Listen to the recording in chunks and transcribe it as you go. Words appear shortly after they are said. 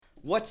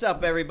What's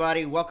up,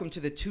 everybody? Welcome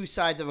to the Two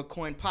Sides of a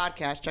Coin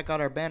podcast. Check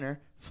out our banner.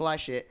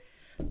 Flash it.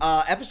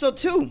 Episode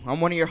 2. I'm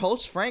one of your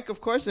hosts, Frank,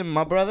 of course, and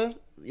my brother,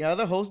 the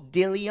other host,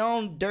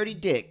 DeLeon Dirty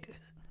Dick.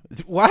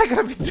 Why I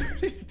gotta be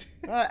dirty?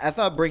 I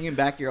thought bringing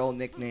back your old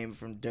nickname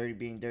from Dirty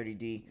being Dirty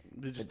D.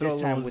 Just throw a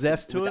little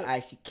zest to with it? the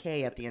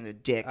ICK at the end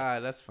of Dick. All right,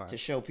 that's fine. To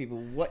show people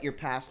what your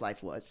past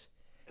life was.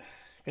 Because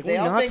Can they we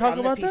all not think talk I'm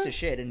the about piece that? of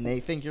shit, and they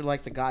think you're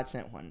like the God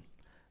sent one.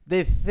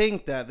 They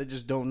think that. They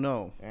just don't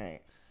know. Right.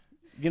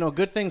 You know,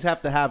 good things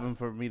have to happen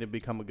for me to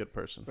become a good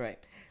person. Right.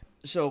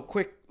 So,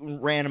 quick,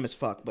 random as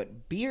fuck,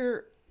 but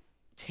beer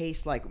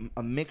tastes like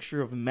a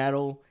mixture of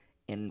metal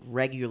and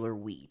regular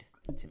weed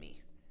to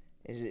me.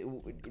 Is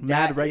it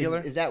Mad regular?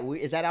 Is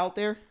that out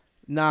there?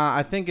 Nah,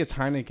 I think it's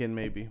Heineken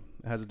maybe.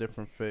 It has a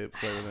different flavor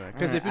than that.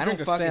 Because if you I drink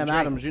don't a fucking Sam drink.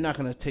 Adams, you're not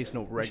going to taste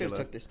no I should have regular.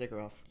 took this sticker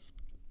off.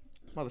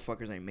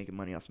 Motherfuckers ain't making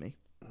money off me.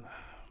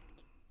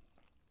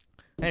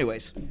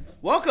 Anyways,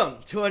 welcome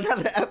to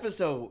another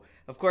episode.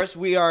 Of course,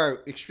 we are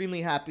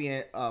extremely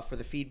happy for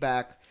the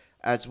feedback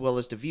as well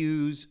as the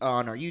views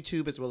on our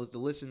YouTube as well as the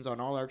listens on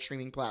all our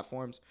streaming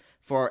platforms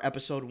for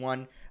episode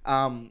 1.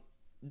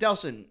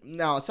 Delson,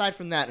 now aside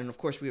from that, and of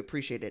course we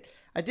appreciate it,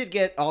 I did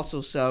get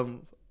also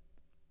some,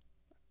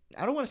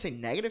 I don't want to say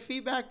negative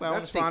feedback, but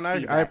That's I want fine. to say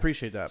feedback. I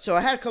appreciate that. So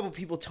I had a couple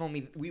people tell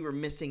me we were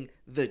missing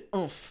the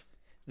oomph,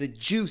 the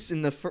juice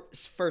in the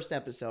first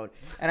episode.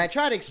 And I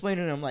tried to explain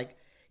to them, like,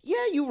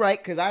 yeah, you're right,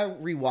 because I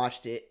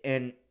rewatched it.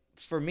 And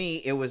for me,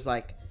 it was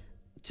like,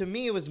 to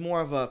me, it was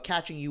more of a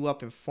catching you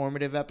up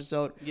informative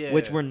episode,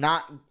 which we're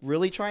not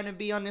really trying to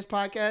be on this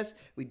podcast.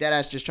 We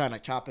deadass just trying to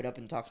chop it up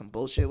and talk some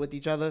bullshit with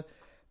each other.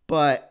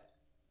 But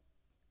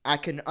I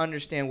can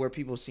understand where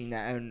people seen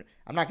that. And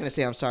I'm not going to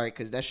say I'm sorry,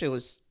 because that shit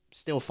was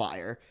still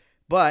fire.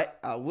 But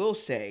I will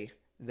say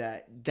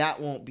that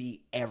won't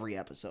be every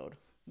episode.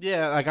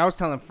 Yeah, like I was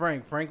telling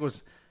Frank. Frank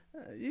was,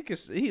 he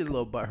was a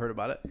little butthurt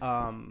about it.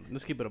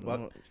 Let's keep it a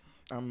buck.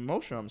 I'm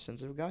emotional. I'm a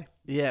sensitive guy.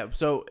 Yeah,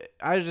 so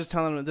I was just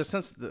telling him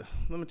the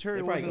They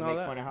material probably wasn't gonna all make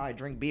that. fun of how I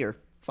drink beer.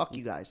 Fuck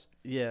you guys.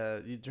 Yeah,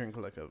 you drink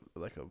like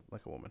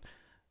a woman.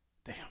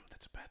 Damn,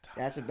 that's a bad time.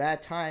 That's a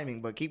bad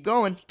timing, but keep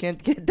going.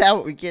 Can't get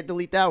that. We can't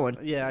delete that one.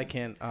 Yeah, I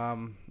can.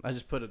 I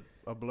just put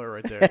a blur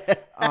right there.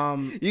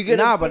 You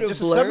gonna put but a just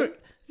blur?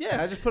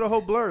 Yeah, I just put a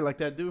whole blur like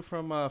that dude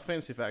from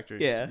Fantasy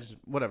Factory. Yeah. Just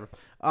whatever.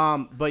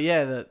 But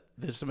yeah,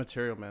 there's some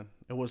material, man.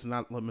 It was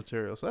not the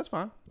material, so that's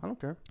fine. I don't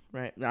care.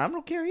 Right. No, I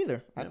don't care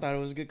either. I thought it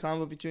was a good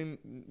combo between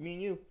me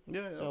and you.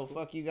 Yeah. So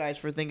fuck you guys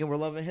for thinking we're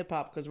loving hip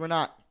hop because we're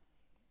not.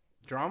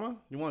 Drama?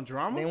 You want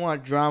drama? They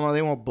want drama.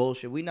 They want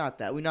bullshit. We not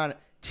that. We not a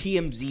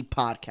TMZ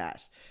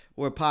podcast.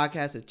 We're a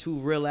podcast of two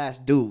real ass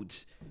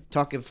dudes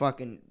talking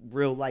fucking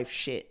real life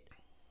shit.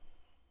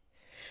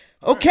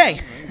 Okay.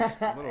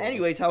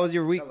 Anyways, how was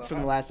your week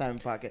from the last time in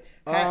podcast?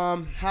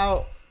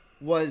 How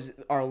was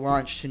our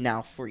launch to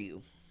now for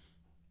you?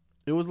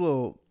 It was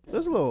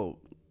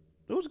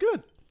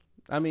good.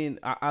 I mean,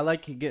 I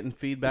like getting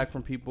feedback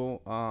from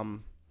people.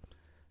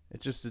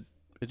 It's just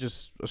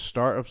a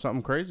start of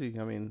something crazy.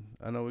 I mean,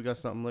 I know we got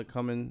something lit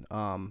coming.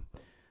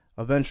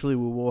 Eventually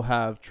we will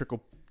have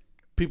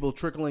people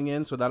trickling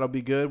in, so that'll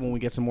be good when we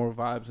get some more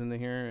vibes into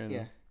here. And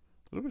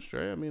it'll be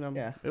straight. I mean,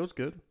 it was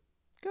good.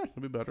 Good.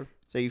 It'll be better.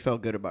 So you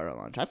felt good about our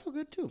launch. I feel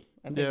good too.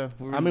 I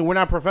mean, we're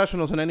not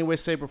professionals in any way,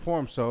 shape, or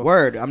form. So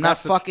word. I'm not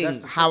that's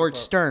fucking the Howard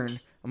part. Stern.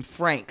 I'm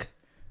Frank.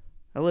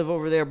 I live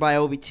over there by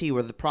OBT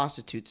where the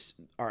prostitutes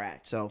are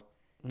at. So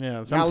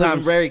Yeah. not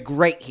living very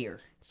great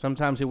here.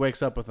 Sometimes he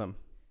wakes up with them.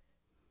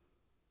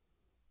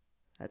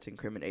 That's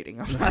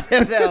incriminating. I'm not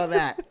going to tell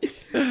that.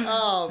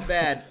 Oh,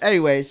 man.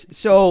 Anyways,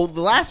 so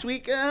the last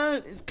week,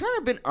 it's kind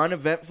of been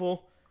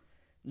uneventful.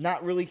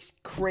 Not really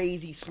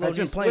crazy slow I've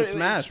been news. playing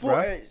Smash,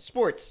 bro.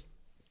 Sports.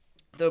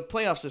 The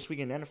playoffs this week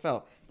in the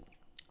NFL.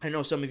 I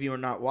know some of you are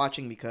not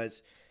watching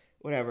because,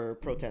 whatever,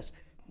 protests.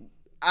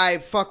 I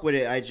fuck with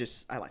it.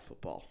 I like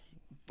football.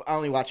 I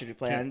only watch it to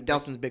play. And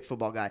Delson's a big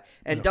football guy.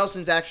 And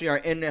Delson's actually our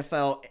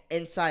NFL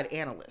inside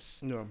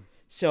analyst. No.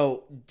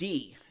 So,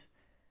 D,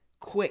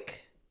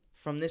 quick,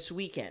 from this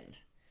weekend,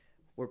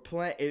 we're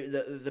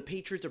the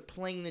Patriots are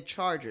playing the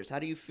Chargers. How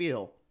do you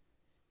feel?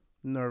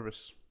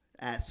 Nervous.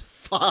 As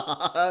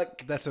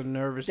fuck. That's a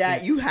nervous That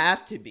thing. you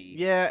have to be.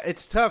 Yeah,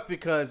 it's tough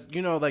because,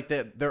 like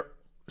they're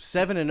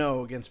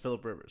 7-0 against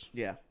Phillip Rivers,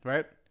 Yeah.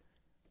 right?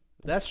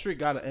 That streak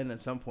got to end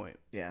at some point.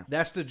 Yeah.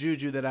 That's the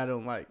juju that I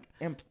don't like.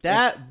 And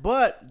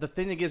But the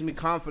thing that gives me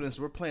confidence,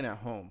 we're playing at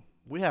home.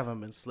 We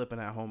haven't been slipping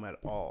at home at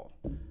all.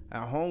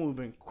 At home, we've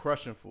been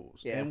crushing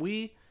fools. Yeah. And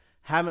we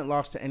haven't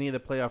lost to any of the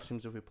playoff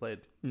teams that we played.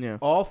 Yeah.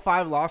 All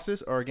 5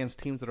 losses are against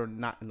teams that are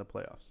not in the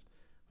playoffs,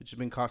 which has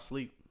been cost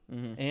sleep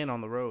and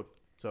on the road.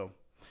 So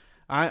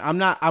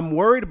I'm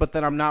worried, but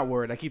then I'm not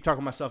worried. I keep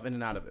talking myself in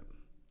and out of it.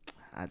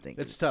 I think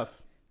It's tough.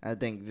 I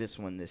think this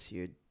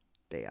year,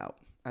 they out.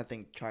 I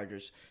think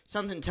Chargers.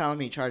 Something telling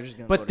me Chargers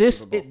gonna. But go to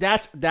Super Bowl.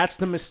 that's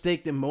the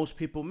mistake that most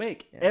people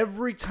make. Yeah.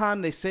 Every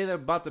time they say that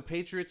about the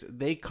Patriots,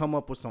 they come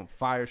up with some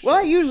fire shit. Well,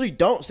 I usually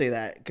don't say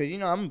that because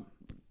I'm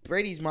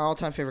Brady's my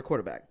all-time favorite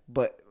quarterback,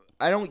 but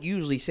don't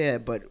usually say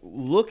that, but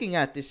looking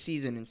at this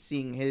season and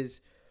seeing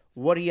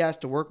what he has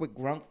to work with,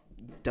 Gronk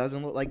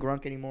doesn't look like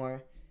Gronk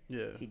anymore.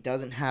 Yeah. He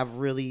doesn't have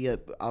really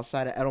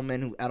outside of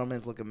Edelman, who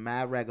Edelman's looking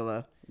mad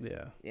regular.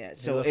 Yeah. Yeah.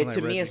 So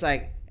to me, it's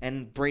like,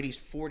 and Brady's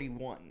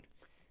 41.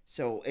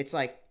 So it's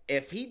like,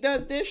 if he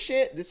does this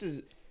shit,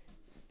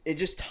 it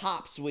just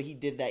tops what he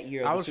did that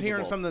year. I was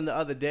hearing something the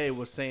other day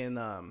was saying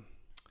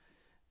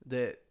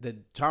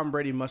that Tom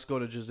Brady must go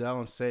to Giselle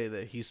and say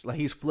that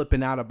he's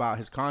flipping out about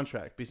his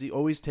contract because he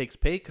always takes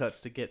pay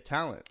cuts to get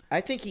talent. I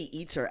think he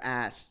eats her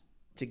ass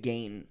to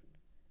gain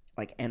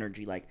like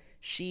energy. Like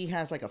she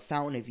has like a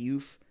fountain of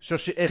youth. So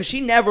because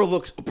she never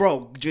looks,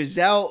 bro.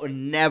 Giselle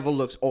never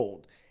looks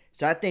old.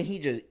 So I think he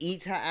just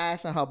eats her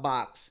ass in her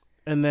box.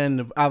 And then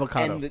the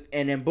avocado.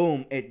 And then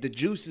boom, the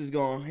juice is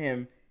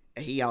going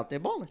he out there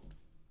balling.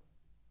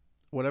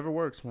 Whatever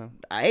works, man.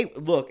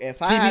 Look,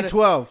 if I had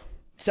TB12.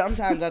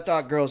 Sometimes I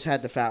thought girls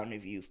had the fountain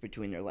of youth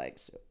between their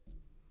legs.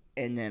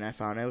 And then I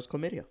found out it was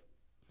chlamydia.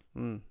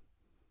 And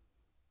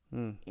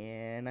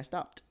I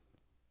stopped.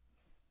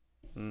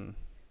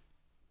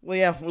 Well,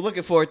 yeah, we're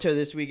looking forward to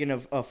this weekend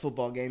of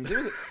football games.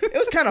 It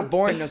was kind of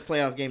boring, those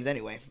playoff games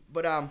anyway.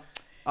 But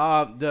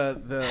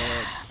the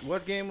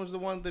what game was the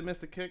one they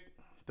missed the kick?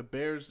 The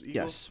Bears Eagles?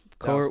 Yes.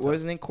 What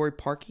was his name? Corey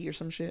Parkey or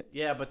some shit?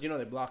 Yeah, but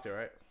they blocked it,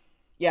 right?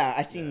 Yeah,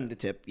 I seen the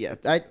tip. Yeah,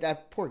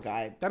 that poor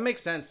guy. That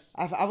makes sense.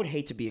 I would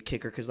hate to be a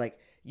kicker because, like,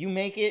 you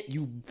make it,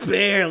 you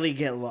barely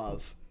get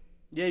love.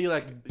 Yeah, you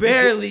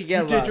barely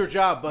get love. You did your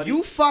job, buddy.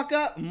 You fuck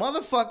up,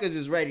 motherfuckers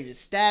is ready to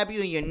stab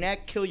you in your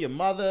neck, kill your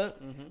mother,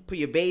 put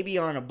your baby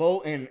on a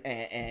boat, and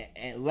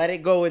let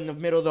it go in the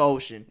middle of the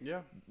ocean.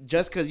 Yeah.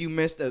 Just because you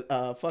missed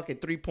a fucking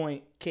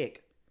 3-point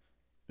kick.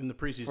 In the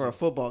preseason. For a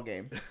football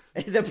game.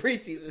 In the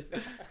preseason.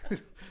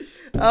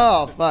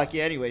 Oh, fuck.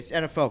 Yeah, anyways.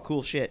 NFL,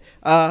 cool shit.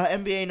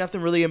 NBA,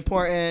 nothing really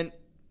important.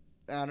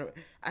 I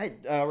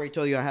already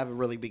told you I haven't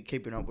really been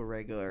keeping up with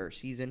regular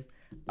season.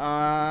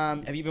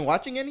 Have you been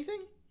watching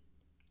anything?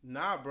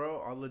 Nah,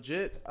 bro.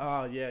 Legit.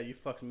 Oh, yeah, you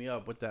fucked me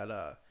up with that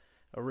A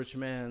Rich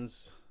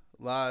Man's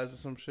Lies or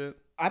some shit.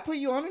 I put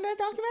you on in that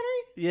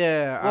documentary?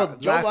 Yeah. Well,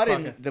 Joe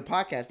Budden, the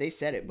podcast, they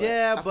said it.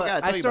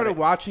 But I started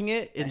watching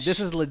it, and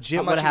this is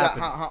legit what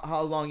happened.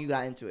 How long you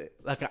got into it?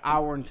 Like an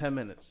hour and 10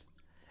 minutes.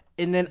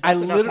 And then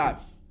That's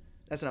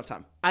enough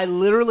time. I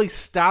literally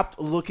stopped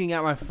looking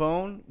at my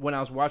phone when I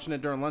was watching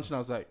it during lunch, and I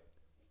was like,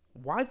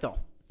 why the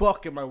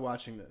fuck am I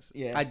watching this?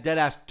 Yeah. I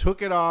deadass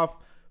took it off,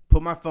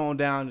 put my phone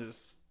down,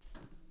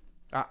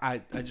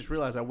 I just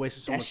realized I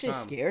wasted so much time. That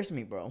shit scares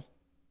me, bro.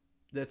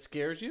 That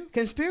scares you?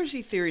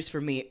 Conspiracy theories for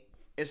me,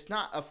 it's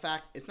not a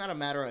fact. It's not a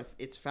matter of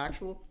it's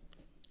factual.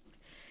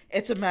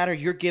 It's a matter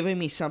you're giving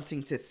me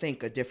something to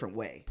think a different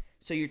way.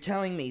 So you're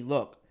telling me,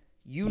 look,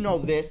 you know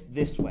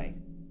this way,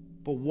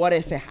 but what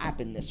if it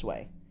happened this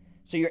way?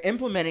 So you're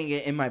implementing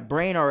it in my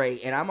brain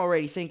already, and I'm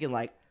already thinking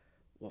like,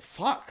 well,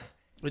 fuck.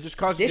 It just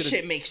causes this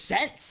shit makes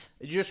sense.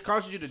 It just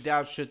causes you to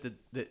doubt shit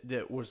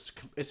that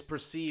is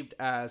perceived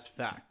as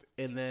fact,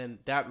 and then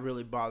that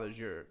really bothers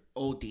your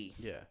OD.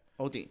 Yeah.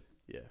 OD.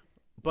 Yeah.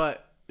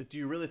 But do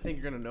you really think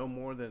you're gonna know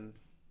more than,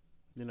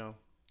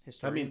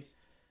 historians? I mean,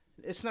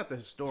 it's not the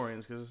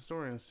historians because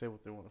historians say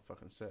what they want to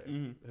fucking say.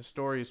 Mm-hmm.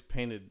 History's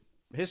painted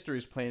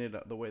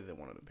the way they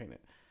wanted to paint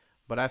it.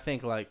 But I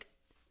think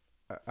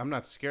I'm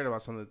not scared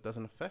about something that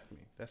doesn't affect me.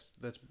 That's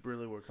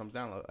really where it comes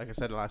down. Like I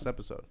said in the last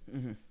episode.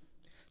 Mm-hmm.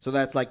 So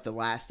that's like the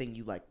last thing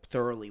you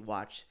thoroughly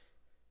watch,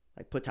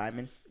 put time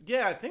in.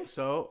 Yeah, I think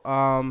so.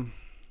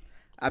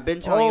 I've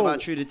been telling you about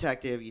True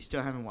Detective. You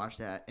still haven't watched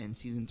that, and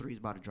season 3 is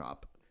about to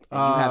drop. And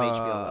you have HBO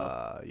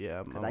Go.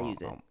 Yeah, because I use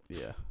it.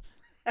 Yeah,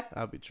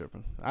 I'll be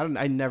tripping.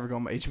 I never go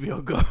on my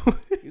HBO Go.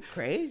 You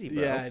crazy,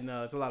 bro? Yeah, I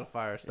know. It's a lot of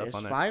fire stuff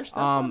on there. Fire stuff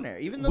on there.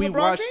 Even the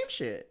LeBron James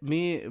shit.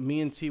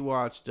 Me and T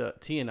watched.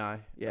 T and I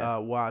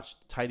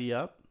watched Tidy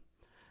Up.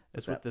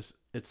 It's with this.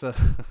 It's a.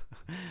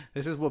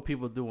 This is what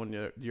people do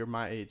when you're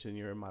my age and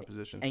you're in my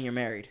position. And you're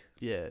married.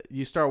 Yeah,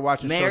 you start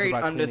watching. Married shows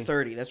about under cleaning.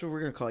 30. That's what we're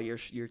gonna call your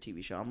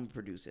TV show. I'm gonna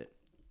produce it.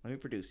 Let me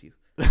produce you.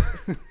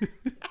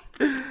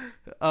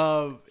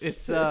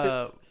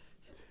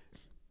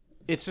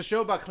 It's a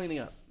show about cleaning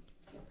up.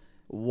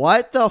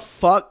 What the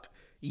fuck?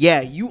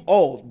 Yeah, you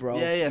old, bro.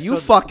 Yeah. You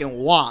fucking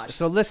washed.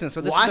 So listen.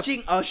 So this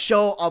watching a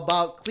show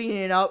about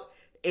cleaning up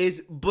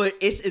is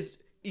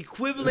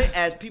equivalent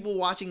as people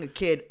watching a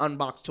kid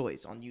unbox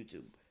toys on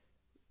YouTube.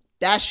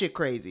 That shit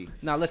crazy.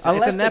 Now listen,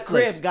 unless it's a the Netflix.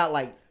 crib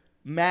got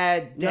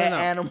mad dead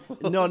animals.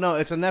 No,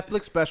 it's a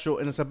Netflix special,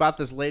 and it's about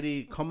this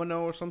lady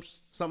Komono or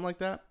something like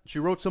that. She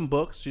wrote some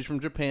books. She's from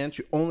Japan.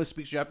 She only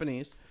speaks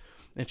Japanese,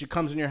 and she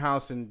comes in your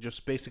house and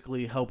just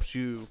basically helps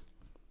you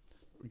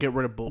get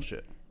rid of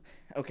bullshit.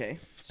 Okay,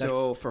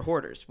 so for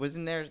hoarders,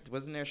 wasn't there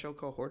a show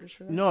called Hoarders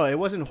for that? No, it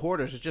wasn't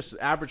hoarders. It's just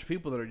average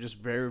people that are just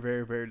very,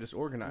 very, very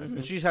disorganized. Mm-hmm.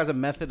 And she has a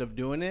method of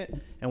doing it,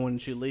 and when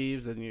she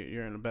leaves, then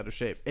you're in a better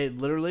shape. It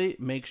literally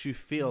makes you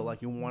feel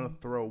like you want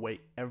to throw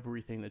away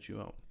everything that you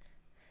own.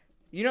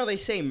 They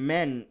say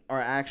men are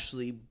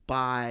actually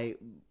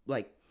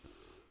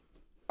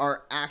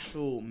are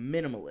actual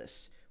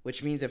minimalists,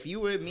 which means if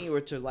you and me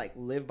were to like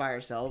live by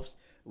ourselves,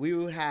 we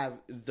would have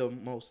the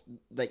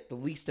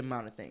least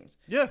amount of things.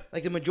 Yeah.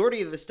 Like the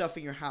majority of the stuff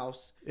in your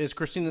house Is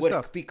Christina's would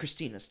stuff. be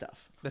Christina's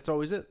stuff. That's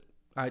always it.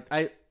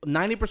 I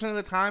 90% of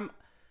the time,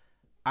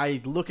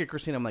 I look at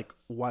Christina. I'm like,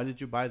 why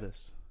did you buy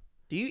this?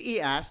 Do you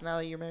eat ass now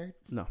that you're married?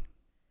 No.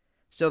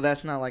 So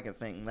that's not like a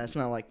thing. That's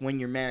not like when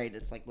you're married,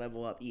 it's like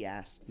level up, eat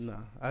ass. No.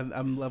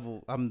 I'm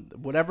level. I'm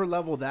whatever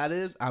level that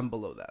is. I'm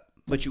below that.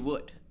 But you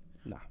would.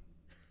 Nah.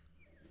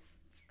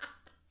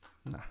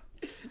 Nah.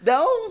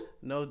 No?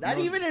 No. Not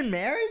even in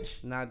marriage?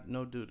 No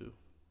doo doo.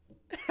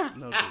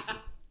 No doo doo.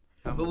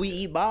 But we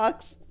eat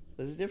box.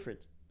 What's the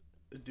difference?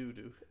 Doo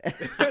doo.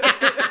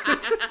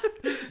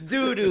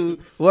 Doo doo.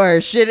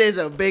 Where shit is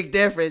a big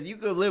difference. You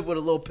could live with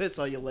a little piss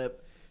on your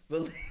lip.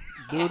 But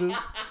Doo doo.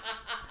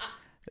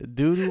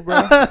 Doo doo,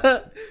 bro.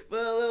 but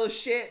a little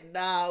shit,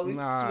 we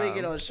swing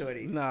it on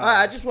shorty. Nah. All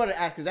right, I just want to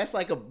ask because that's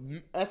like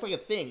a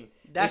thing.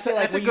 That's They say,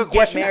 that's a when good you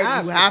question get to married,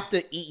 ask. you have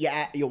to eat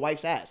your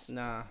wife's ass.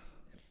 Nah,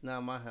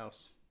 not my house.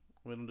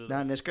 We don't do that.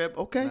 Not in this crib.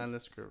 Okay. Not in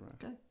this crib, man.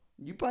 Okay.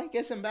 You might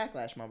get some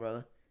backlash, my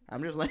brother.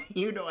 I'm just letting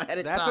you know ahead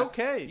of That's time.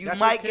 okay. You That's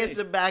might okay. get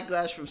some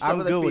backlash from some I'm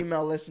of the good with-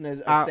 female listeners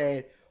of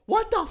saying,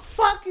 "What the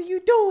fuck are you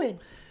doing?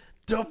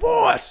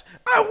 Divorce!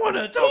 I want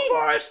a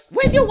divorce!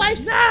 Where's your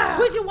wife's? Nah.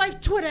 Where's your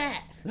wife's Twitter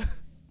at?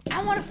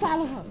 I want to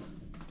follow her.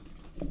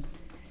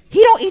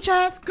 He don't eat your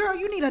ass, girl.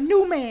 You need a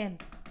new man,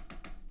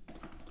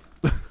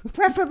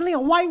 preferably a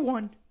white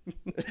one."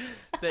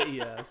 They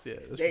eat ass, yeah.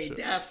 That's They for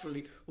sure.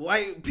 definitely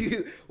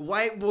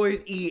white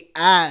boys eat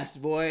ass,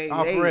 boy.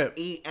 Off they rip.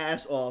 eat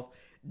ass off,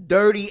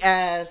 dirty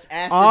ass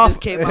that Off-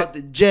 just came out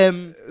the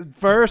gym.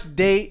 First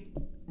date,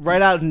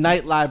 right out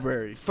night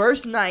library.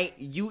 First night,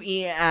 you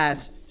eat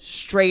ass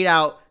straight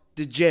out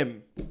the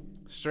gym.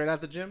 Straight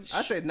out the gym?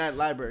 I say night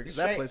library because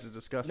that Straight- place is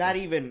disgusting. Not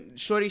even.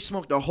 Shorty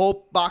smoked a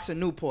whole box of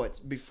Newports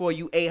before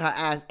you ate her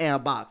ass in a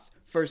box.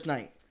 First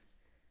night.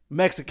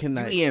 Mexican You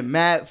night. eating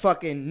mad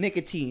fucking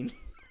nicotine.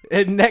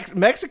 And next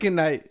Mexican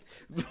night.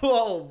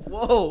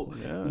 Whoa,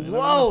 Yeah,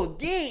 whoa,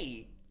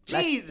 D.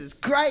 Jesus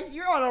Christ,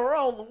 you're on a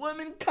roll. The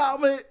women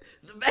comment,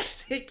 the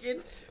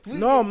Mexican.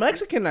 No,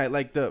 Mexican night,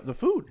 like the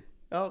food.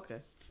 Oh, okay.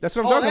 That's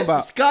what I'm Oh, talking that's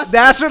about. disgusting.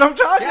 That's what I'm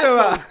talking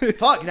That's about.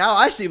 fuck, now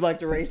I seem like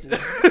the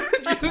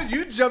racist.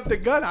 you jumped the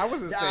gun. I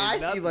wasn't Now saying I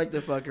nothing. seem like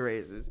the fucking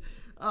racist.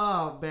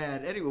 Oh,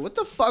 man. Anyway, what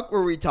the fuck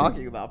were we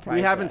talking about prior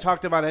We to haven't that?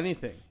 talked about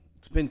anything.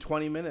 It's been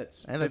 20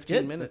 minutes. And that's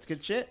 15 good. minutes. That's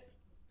good shit.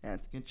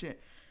 That's good shit.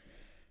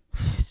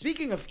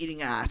 Speaking of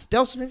eating ass,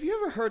 Delson, have you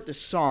ever heard the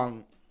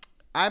song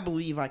 "I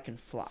Believe I Can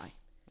Fly"?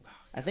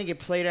 I think it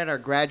played at our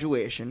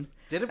graduation.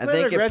 Did it I play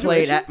think at our it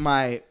played graduation? at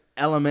my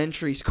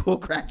elementary school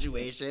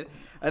graduation.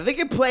 I think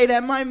it played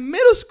at my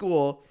middle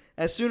school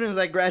as soon as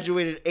I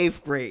graduated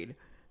 8th grade.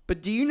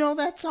 But do you know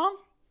that song?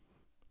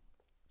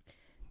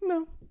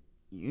 No.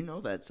 You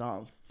know that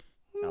song.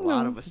 A No.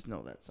 lot of us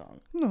know that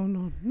song.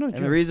 No.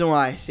 And the reason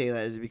why I say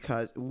that is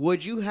because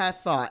would you have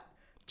thought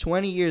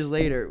 20 years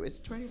later, when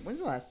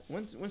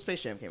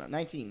Space Jam came out?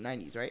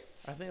 1990s, right?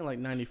 I think like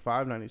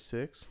 95,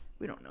 96.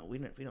 We don't know. We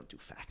don't do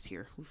facts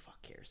here. Who the fuck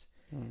cares?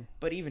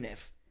 But even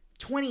if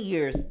 20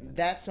 years,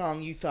 that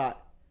song you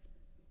thought,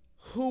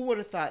 who would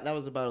have thought that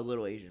was about a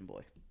little Asian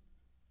boy?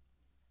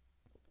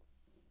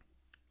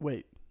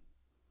 Wait.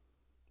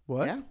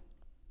 What? Yeah.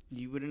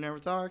 You would have never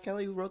thought R.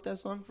 Kelly who wrote that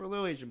song for a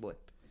little Asian boy.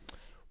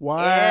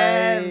 Why?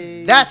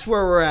 And that's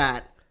where we're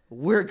at.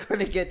 We're going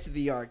to get to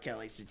the R.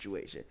 Kelly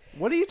situation.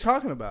 What are you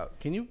talking about?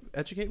 Can you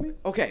educate me?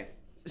 Okay.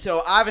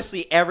 So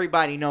obviously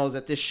everybody knows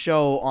that this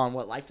show on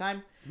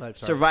Lifetime?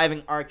 Lifetime.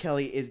 Surviving R.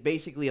 Kelly is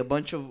basically a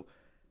bunch of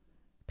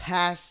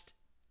past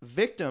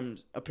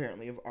victims,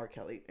 apparently, of R.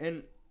 Kelly.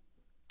 And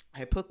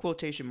I put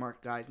quotation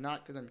mark, guys,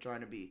 not because I'm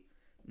trying to be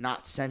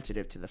not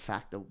sensitive to the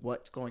fact of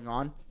what's going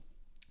on.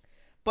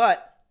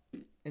 But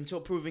until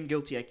proven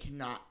guilty, I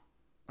cannot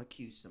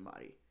accuse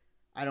somebody.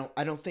 I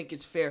don't think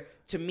it's fair.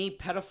 To me,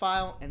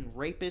 pedophile and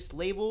rapist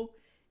label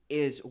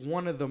is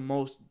one of the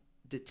most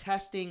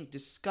detesting,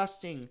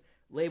 disgusting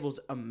labels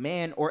a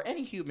man or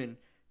any human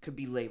could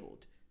be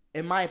labeled.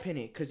 In my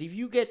opinion, because if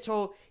you get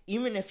told,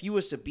 even if you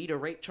was to beat a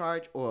rape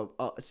charge or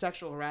a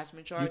sexual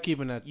harassment charge, You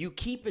keeping that.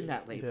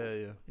 that label.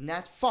 Yeah. And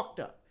that's fucked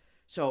up.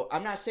 So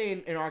I'm not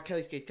saying in R.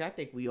 Kelly's case, 'cause I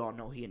think we all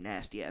know he a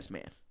nasty ass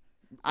man.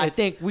 I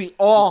think we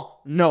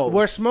all know.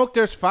 Where smoke,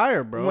 there's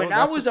fire, bro. When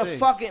That's I was the a thing.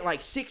 fucking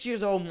 6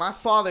 years old, my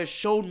father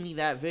showed me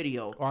that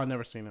video Oh, I've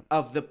never seen it.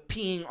 of the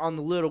peeing on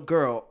the little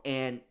girl,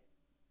 and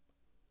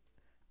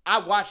I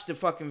watched the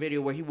fucking video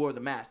where he wore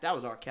the mask. That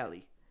was R.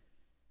 Kelly.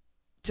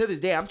 To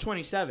this day, I'm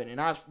 27, and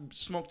I've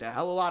smoked a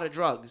hell of a lot of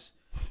drugs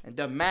and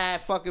done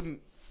mad fucking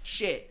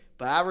shit,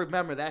 but I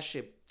remember that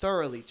shit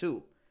thoroughly,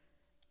 too.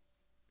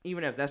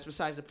 Even if that's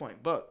besides the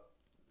point. But,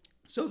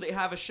 so they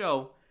have a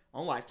show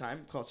on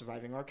Lifetime called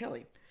Surviving R.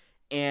 Kelly.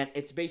 And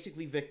it's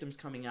basically victims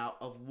coming out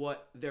of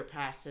what their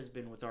past has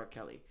been with R.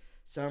 Kelly.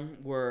 Some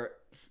were,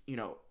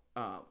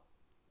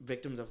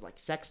 victims of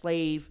sex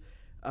slave,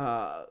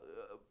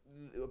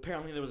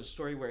 apparently there was a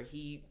story where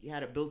he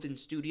had a built-in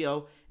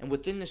studio, and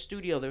within the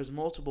studio there was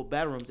multiple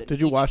bedrooms. And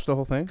Did you watch the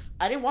whole thing?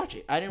 I didn't watch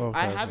it. I Okay,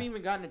 haven't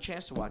even gotten a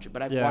chance to watch it,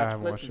 but I've Yeah, I watched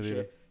haven't clips watched and it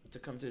shit to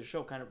come to the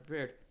show, kind of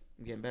prepared.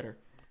 I'm getting better.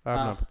 I'm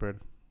not prepared.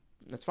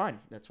 That's fine.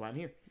 That's why I'm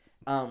here.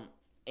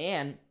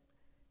 And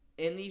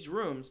in these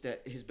rooms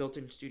that his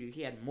built-in studio,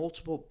 he had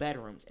multiple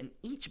bedrooms. And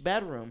each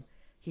bedroom,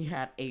 he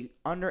had a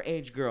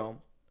underage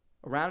girl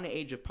around the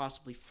age of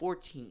possibly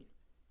 14.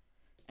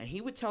 And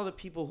he would tell the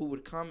people who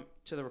would come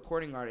to the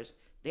recording artist,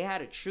 they had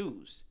to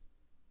choose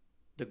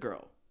the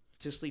girl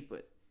to sleep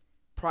with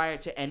prior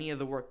to any of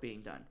the work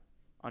being done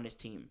on his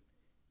team.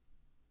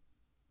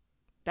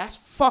 That's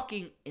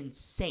fucking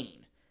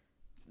insane.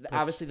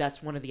 Obviously,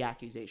 that's one of the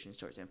accusations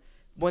towards him.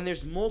 When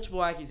there's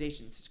multiple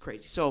accusations, it's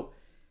crazy. So,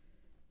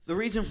 the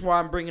reason why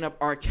I'm bringing up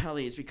R.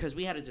 Kelly is because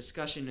we had a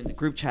discussion in the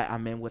group chat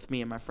I'm in with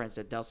me and my friends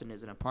that Delson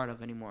isn't a part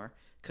of anymore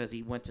because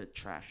he went to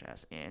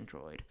trash-ass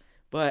Android.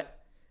 But,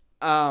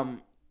 because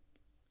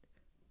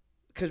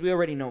we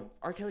already know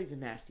R. Kelly's a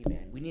nasty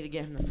man. We need to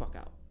get him the fuck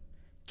out.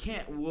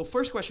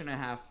 First question I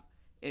have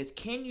is,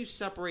 can you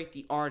separate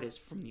the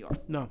artist from the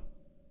art? No.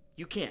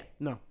 You can't.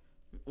 No.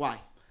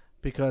 Why?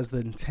 Because the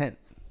intent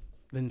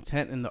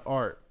in the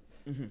art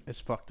is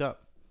fucked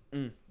up.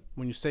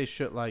 When you say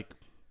shit like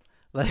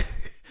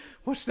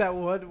what's that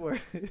one where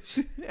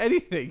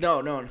anything? No.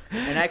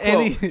 And I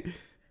quote,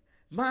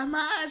 my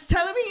mind's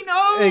telling me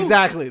no.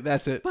 Exactly,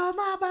 that's it. But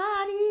my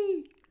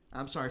body.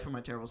 I'm sorry for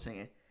my terrible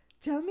singing.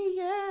 Tell me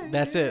yeah.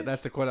 That's it.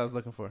 That's the quote I was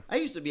looking for. I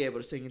used to be able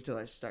to sing until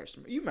I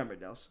started. You remember,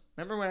 Dels?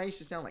 Remember when I used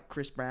to sound like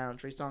Chris Brown,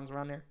 Trey Songz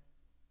around there?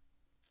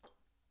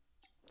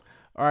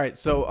 All right,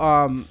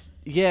 so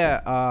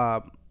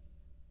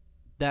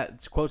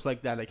that's quotes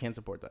like that. I can't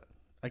support that.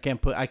 I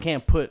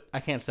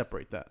can't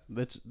separate that.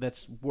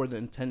 That's where the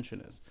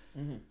intention is.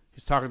 Mm-hmm.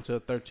 He's talking to a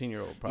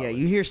 13-year-old. Probably. Yeah,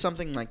 you hear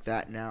something like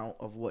that now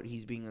of what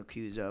he's being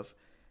accused of.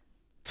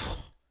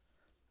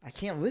 I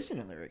can't listen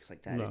to lyrics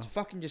like that. No. It's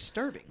fucking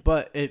disturbing.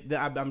 But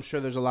I'm sure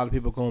there's a lot of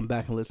people going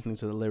back and listening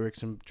to the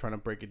lyrics and trying to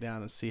break it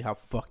down and see how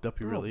fucked up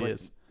he really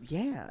is.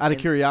 Yeah, out of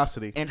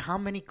curiosity. And how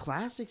many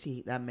classics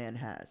that man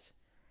has.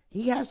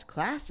 He has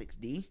classics,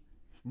 D.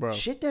 Bro.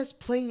 Shit that's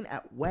playing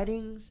at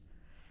weddings,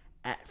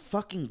 at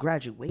fucking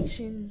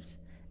graduations,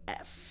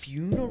 at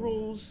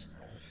funerals.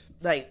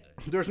 Like,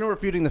 there's no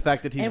refuting the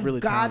fact that he's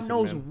really talented. God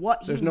knows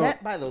what he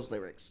meant by those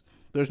lyrics.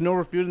 There's no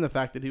refuting the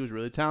fact that he was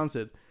really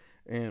talented.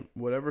 And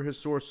whatever his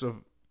source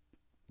of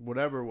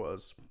whatever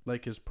was,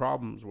 like his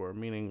problems were,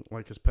 meaning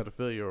like his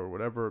pedophilia or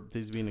whatever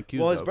he's being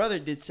accused of. Well, his brother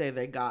did say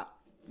they got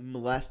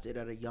molested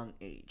at a young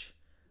age.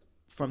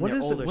 From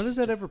their older when does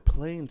that ever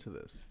play into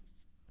this?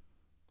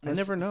 I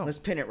never know. Let's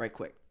pin it right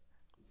quick.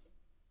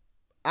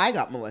 I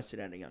got molested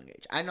at a young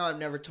age. I know I've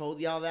never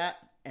told y'all that,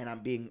 and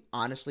I'm being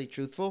honestly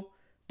truthful,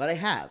 but I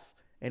have.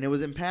 And it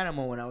was in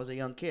Panama when I was a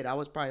young kid. I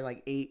was probably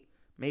like 8,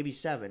 maybe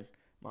 7.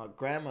 My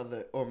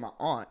grandmother, or my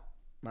aunt,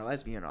 my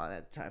lesbian aunt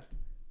at the time.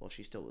 Well,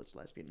 she still was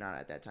lesbian, not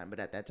at that time, but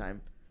at that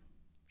time,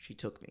 she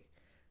took me.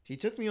 She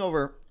took me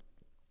over,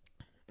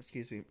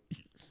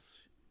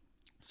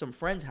 some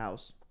friend's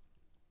house,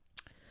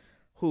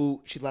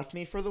 who she left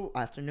me for the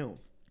afternoon.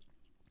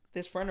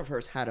 This friend of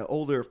hers had an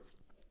older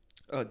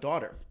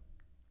daughter,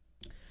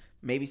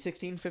 maybe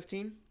 16,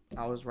 15.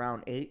 I was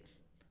around 8,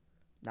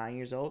 9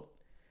 years old.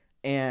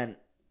 And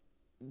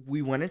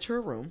we went into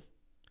her room,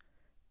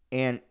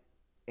 and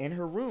in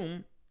her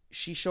room,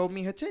 she showed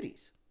me her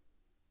titties.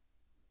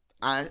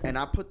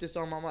 I put this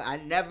on my mind. I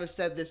never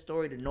said this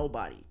story to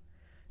nobody.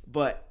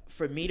 But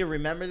for me to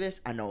remember this,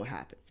 I know it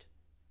happened.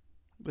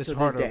 It's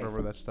hard to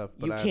remember that stuff.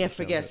 But you can't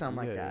forget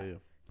something like that. Yeah.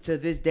 To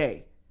this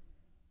day.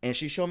 And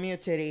she showed me her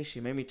titties. She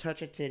made me touch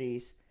her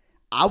titties.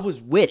 I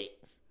was with it.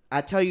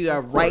 I tell you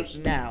that right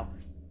now.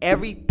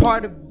 Every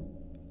part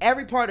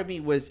of me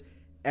was,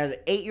 as an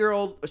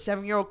 8-year-old or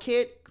 7-year-old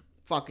kid,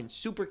 fucking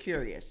super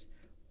curious.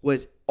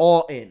 Was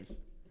all in.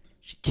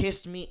 She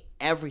kissed me,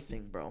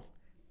 everything, bro.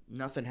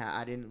 Nothing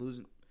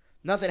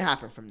nothing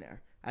happened from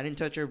there. I didn't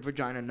touch her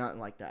vagina, nothing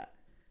like that.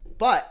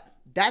 But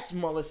that's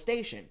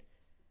molestation.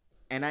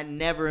 And I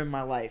never in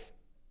my life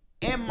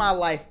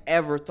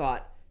ever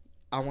thought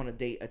I want to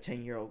date a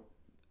 10-year-old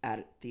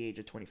at the age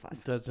of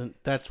 25.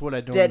 That's what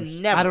I don't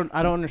understand.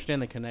 I don't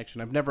understand the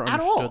connection. I've never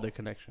understood the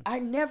connection. I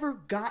never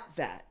got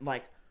that.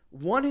 Like,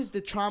 one is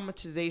the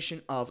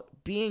traumatization of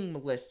being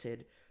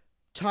molested,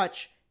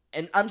 touch,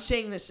 and I'm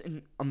saying this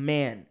in a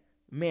man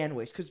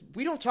ways, because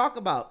we don't talk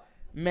about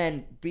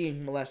men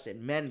being molested,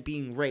 men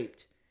being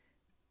raped.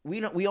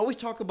 We always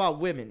talk about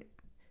women,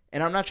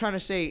 and I'm not trying to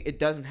say it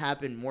doesn't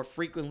happen more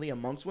frequently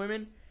amongst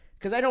women,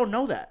 because I don't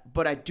know that,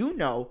 but I do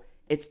know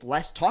it's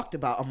less talked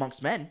about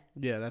amongst men.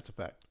 Yeah, that's a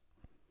fact.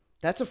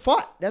 That's a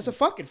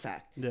fucking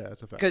fact. Yeah,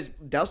 that's a fact. Because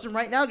Delson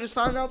right now just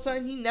found out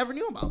something he never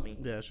knew about me.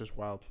 Yeah, it's just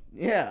wild.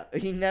 Yeah,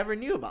 he never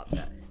knew about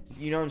that.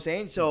 You know what I'm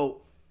saying?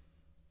 So,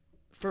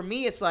 for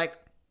me, it's like,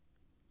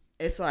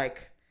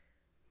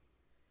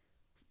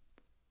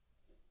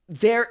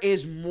 there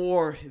is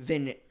more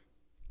than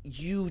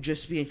you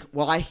just being,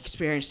 well, I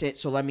experienced it,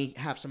 so let me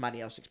have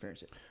somebody else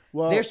experience it.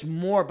 Well, there's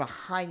more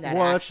behind that.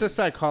 Well, it's just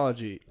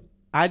psychology.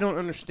 I don't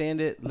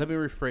understand it. Let me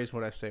rephrase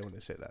what I say when they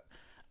say that.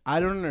 I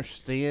don't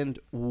understand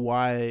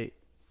why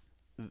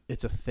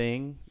it's a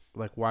thing.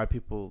 Like why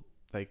people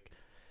like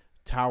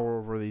tower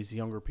over these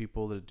younger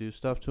people that do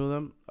stuff to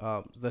them.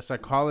 The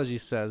psychology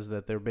says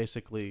that they're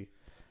basically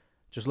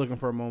just looking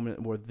for a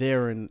moment where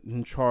they're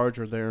in charge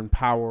or they're in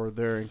power or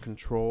they're in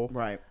control.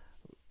 Right.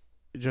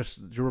 Just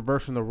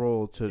reversing the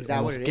role to is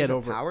that what it get is,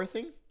 over a power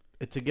thing?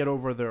 to get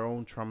over their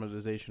own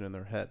traumatization in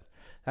their head.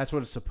 That's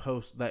what it's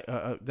supposed.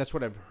 That's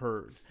what I've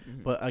heard.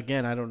 Mm-hmm. But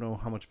again, I don't know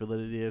how much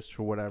validity is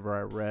to whatever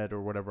I read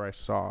or whatever I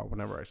saw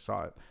whenever I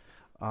saw it.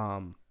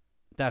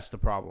 That's the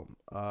problem.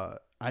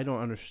 I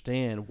don't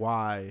understand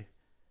why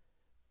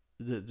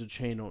the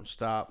chain don't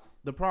stop.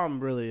 The problem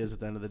really is at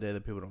the end of the day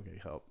that people don't get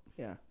help.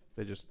 Yeah.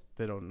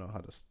 They don't know how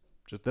to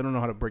they don't know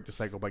how to break the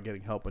cycle by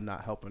getting help and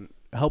not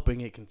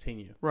helping it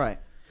continue. Right.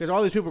 Because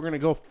all these people are gonna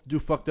go do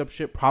fucked up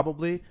shit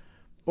probably,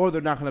 or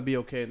they're not gonna be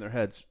okay in their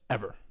heads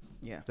ever.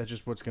 Yeah. That's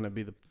just what's gonna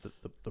be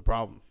the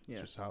problem. Yeah.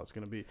 It's just how it's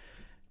gonna be.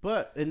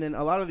 But and then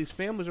a lot of these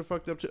families are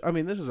fucked up too. I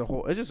mean, it's just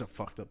a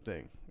fucked up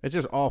thing. It's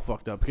just all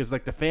fucked up because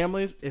like the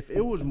families, if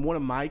it was one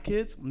of my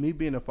kids, me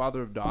being a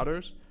father of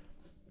daughters,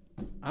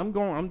 I'm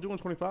doing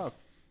 25.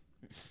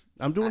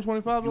 I'm doing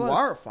 25. You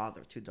are a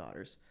father of 2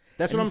 daughters.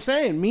 That's what I'm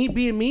saying. Me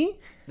being me,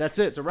 that's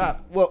it. It's a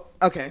wrap. Well,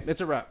 okay.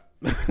 It's a wrap.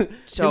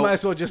 So you might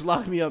as well just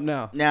lock me up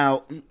now.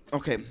 Now,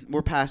 okay,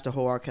 we're past the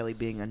whole R. Kelly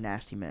being a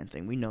nasty man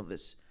thing. We know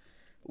this.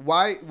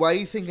 Why do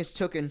you think it's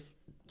taken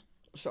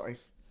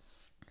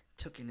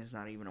is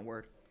not even a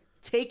word.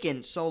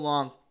 Taken so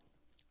long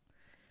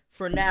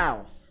for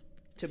now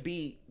to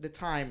be the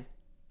time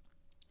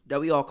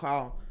that we all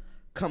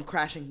come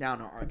crashing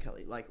down on R.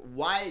 Kelly. Like,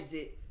 why is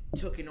it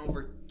taken?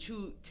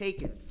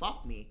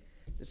 Fuck me.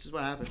 This is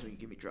what happens when you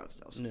give me drugs,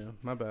 though. Yeah,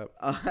 my bad.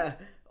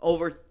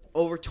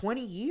 Over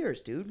 20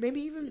 years, dude. Maybe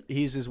even...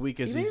 He's as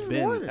weak as he's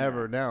been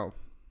ever now.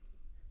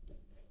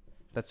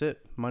 That's it.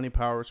 Money,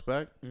 power,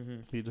 respect.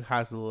 Mm-hmm. He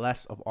has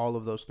less of all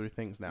of those 3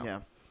 things now.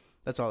 Yeah.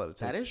 That's all that it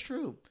takes. That is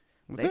true.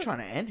 They're trying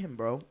to end him,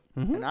 bro.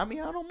 Mm-hmm. And I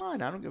mean, I don't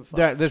mind. I don't give a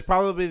fuck. There's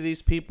probably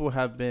these people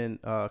have been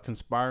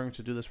conspiring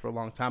to do this for a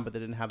long time, but they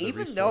didn't have the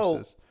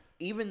resources.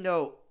 Even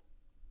though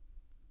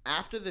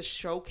after the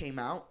show came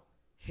out,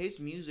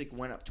 his music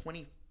went up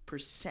 20%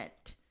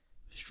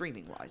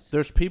 streaming-wise.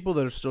 There's people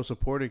that are still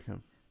supporting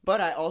him. But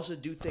I also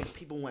do think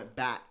people went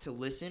back to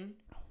listen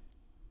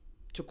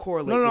to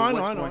correlate with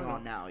what's going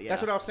on now. Yeah.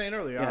 That's what I was saying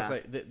earlier. Yeah. I was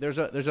like,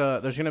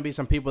 there's going to be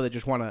some people that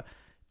just want to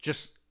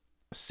just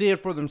see it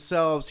for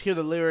themselves, hear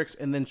the lyrics,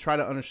 and then try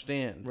to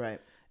understand. Right.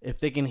 If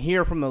they can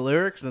hear from the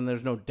lyrics, then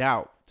there's no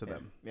doubt to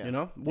them. Yeah. You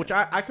know? Which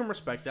I can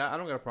respect that. I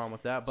don't got a problem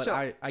with that. But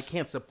I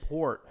can't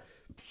support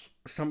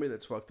somebody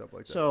that's fucked up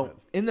like that. So,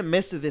 in the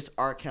midst of this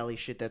R. Kelly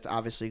shit that's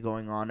obviously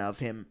going on, of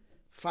him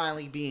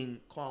finally being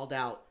called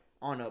out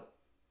on a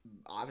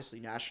obviously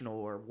national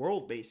or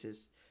world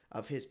basis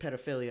of his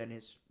pedophilia and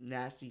his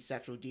nasty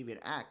sexual deviant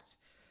acts,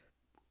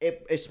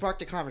 it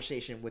sparked a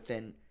conversation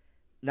within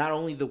not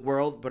only the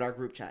world, but our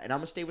group chat. And I'm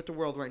going to stay with the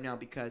world right now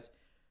because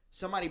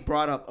somebody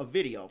brought up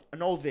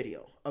an old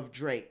video of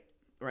Drake,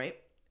 right?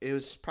 It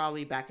was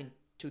probably back in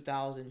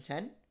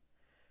 2010.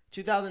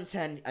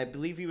 2010, I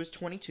believe he was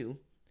 22.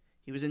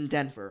 He was in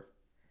Denver.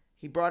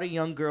 He brought a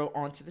young girl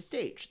onto the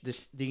stage.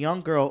 The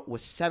young girl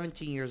was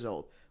 17 years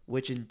old,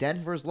 which in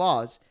Denver's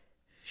laws,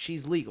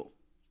 she's legal,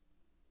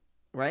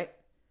 right?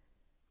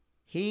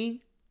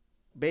 He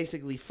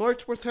basically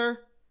flirts with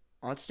her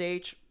on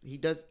stage. He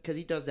does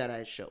that at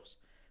his shows.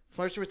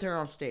 Flirts with her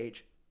on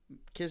stage,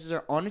 kisses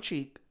her on the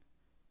cheek,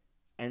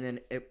 and then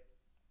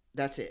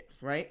that's it,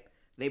 right?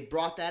 They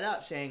brought that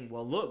up saying,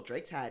 well, look,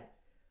 Drake's had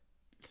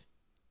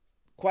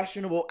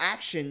questionable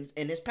actions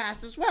in his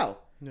past as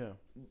well. Yeah.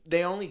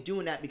 They only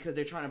doing that because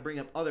they're trying to bring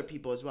up other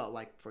people as well.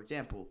 Like, for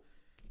example,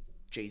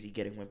 Jay-Z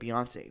getting with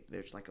Beyonce.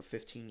 There's like a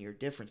 15-year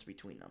difference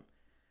between them.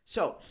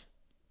 So,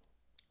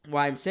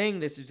 why I'm saying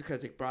this is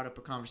because it brought up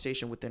a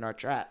conversation within our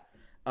chat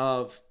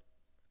of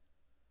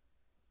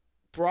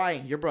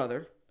Brian, your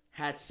brother,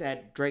 had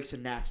said Drake's a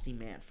nasty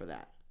man for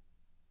that.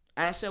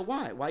 And I said,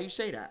 why? Why you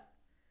say that?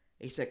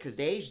 He said, because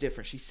the age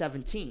difference. She's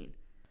 17.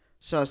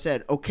 So I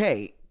said,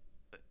 okay,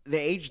 the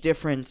age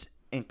difference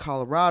in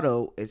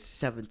Colorado is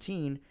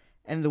 17,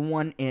 and the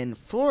one in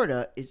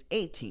Florida is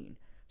 18.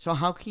 So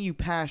how can you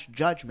pass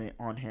judgment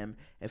on him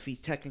if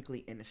he's technically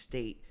in a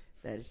state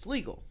that is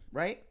legal,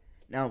 right?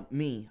 Now,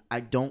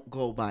 I don't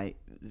go by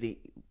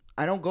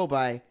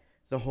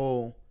the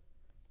whole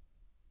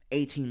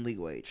 18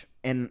 legal age.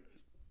 And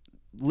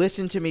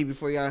listen to me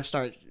before y'all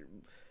start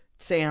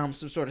saying I'm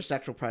some sort of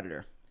sexual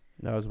predator.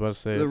 I was about to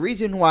say the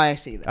reason why I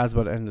say that. I was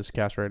about to end this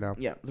cast right now.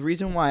 Yeah, the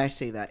reason why I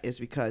say that is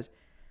because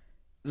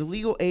the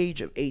legal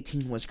age of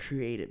 18 was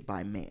created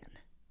by man.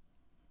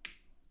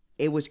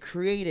 It was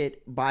created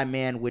by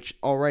man, which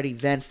already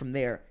then from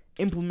there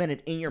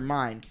implemented in your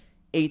mind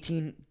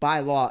 18 by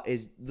law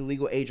is the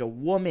legal age a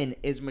woman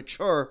is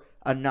mature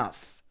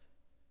enough,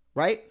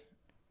 right?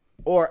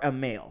 Or a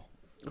male,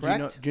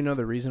 correct? Do you know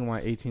the reason why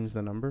 18 is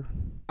the number?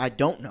 I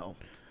don't know.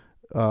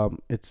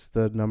 It's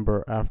the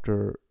number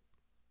after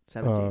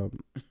 17.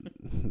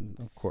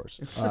 of course.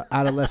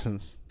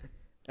 Adolescence.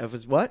 If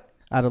it's what?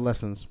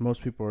 Adolescence.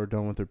 Most people are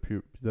done with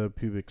their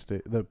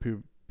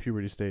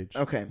puberty stage.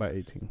 Okay. By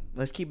 18.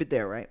 Let's keep it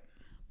there, right?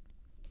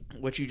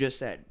 What you just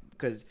said,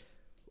 because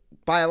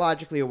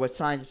biologically, or what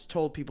science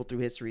told people through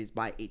history, is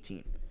by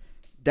 18.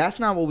 That's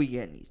not what we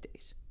get these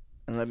days.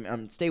 And let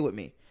me stay with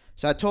me.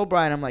 So I told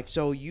Brian, I'm like,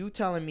 so you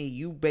telling me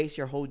you base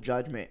your whole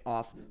judgment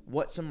off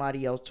what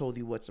somebody else told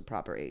you what's the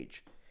proper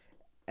age?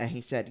 And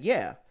he said,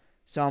 yeah.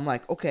 So I'm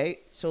like,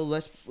 okay, so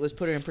let's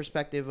put it in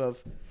perspective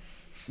of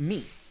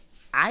me.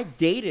 I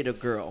dated a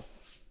girl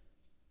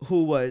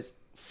who was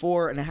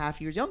 4.5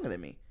 years younger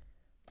than me.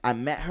 I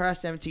met her at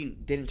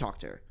 17, didn't talk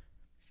to her.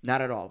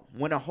 Not at all.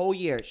 Went a whole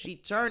year. She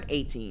turned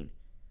 18.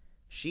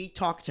 She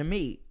talked to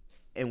me,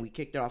 and we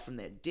kicked it off from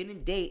there.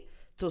 Didn't date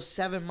till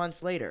 7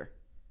 months later.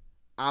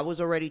 I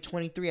was already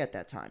 23 at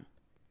that time.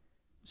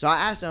 So I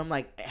asked her, I'm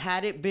like,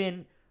 had it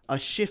been a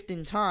shift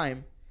in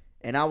time,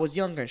 and I was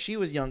younger and she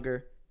was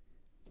younger,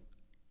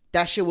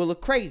 that shit would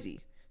look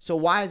crazy. So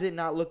why is it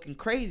not looking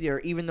crazier,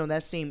 even though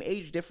that same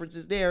age difference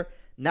is there,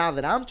 now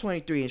that I'm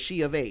 23 and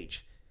she of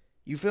age?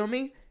 You feel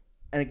me?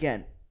 And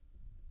again,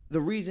 the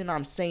reason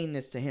I'm saying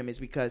this to him is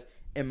because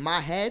in my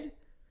head,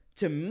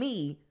 to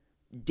me,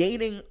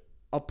 dating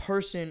a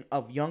person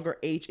of younger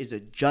age is a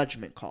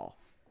judgment call.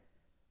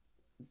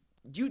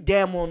 You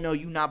damn well know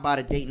you not about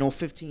to date no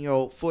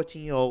 15-year-old,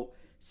 14-year-old,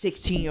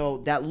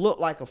 16-year-old that look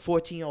like a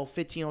 14-year-old,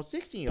 15-year-old,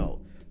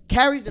 16-year-old.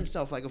 Carries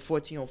themselves like a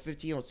 14-year-old,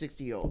 15-year-old,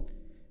 60-year-old.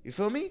 You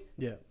feel me?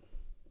 Yeah.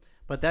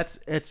 But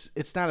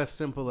it's not as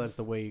simple as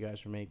the way you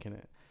guys are making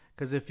it.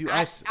 Because if you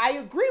I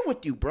agree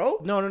with you, bro.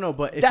 No,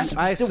 but if that's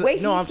you the way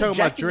I'm talking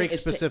about Drake it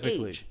is to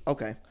specifically. age.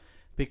 Okay.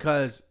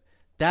 Because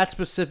that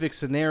specific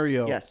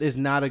scenario is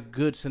not a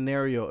good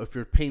scenario if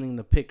you're painting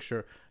the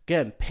picture.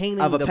 Again, painting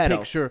the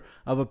picture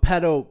of a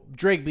pedo,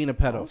 Drake being a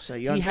pedo. Oh, so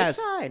you're on Drake's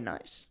side,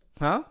 nice.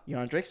 Huh? You're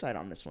on Drake's side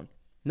on this one.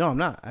 No, I'm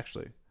not,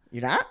 actually.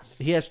 You're not?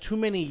 He has too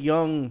many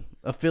young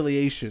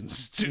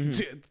affiliations.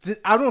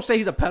 I don't say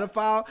he's a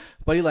pedophile,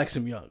 but he likes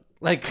him young.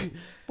 Like,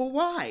 but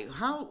why?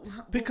 How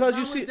because how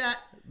you see that?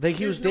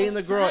 He was dating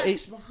the girl.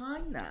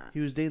 Behind that, he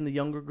was dating the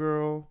younger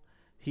girl.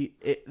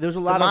 There's a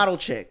lot the of model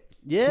chick.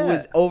 Yeah, who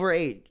was over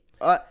age.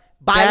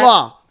 By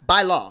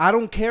law. I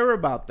don't care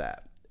about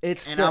that.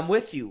 I'm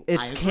with you.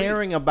 It's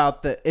caring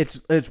about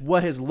it's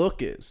what his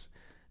look is.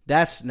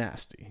 That's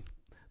nasty.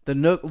 The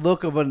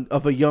look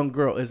of a young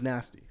girl is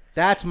nasty.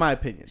 That's my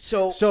opinion.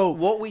 So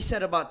what we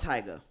said about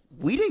Tyga,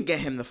 we didn't get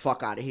him the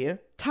fuck out of here.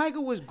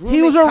 Tyga was grooming.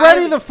 He was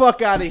already the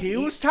fuck out of here.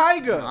 He was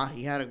Tyga. Nah,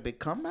 he had a big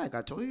comeback.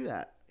 I told you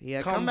that. He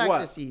had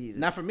comeback this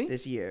season. Not for me.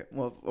 This year.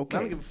 Well,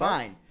 okay,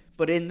 fine.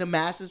 But in the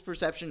masses'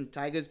 perception,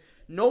 Tyga's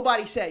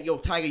nobody said, "Yo,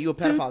 Tyga, you a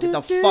pedophile. Get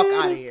the fuck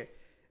out of here."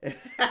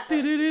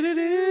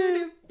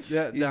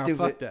 Yeah,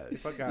 fuck that.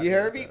 Fuck out. You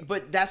heard me?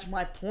 But that's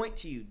my point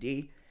to you,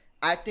 D.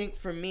 I think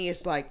for me,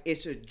 it's like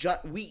it's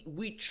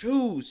we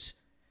choose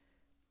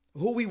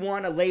who we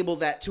want to label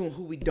that to and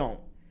who we don't.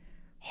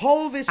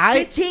 Hov is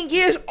 15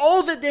 years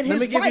older than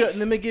his wife.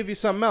 Let me give you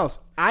something else.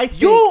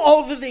 You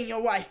older than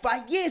your wife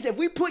by years. If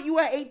we put you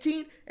at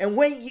 18 and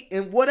when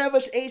in whatever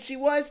age she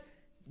was,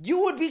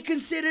 you would be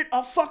considered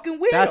a fucking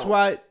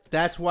weirdo.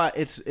 That's why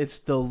it's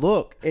the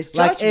look. It's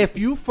like judgment. if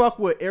you fuck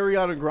with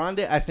Ariana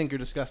Grande, I think you're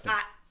disgusting.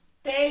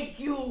 Thank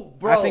you,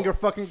 bro. I think you're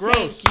fucking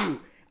gross. Thank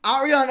you.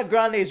 Ariana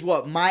Grande is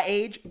what, my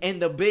age,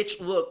 and the bitch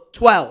look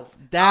 12.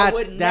 I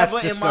would never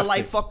in my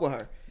life fuck with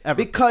her. Ever.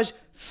 Because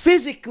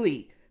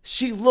physically,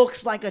 she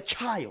looks like a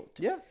child.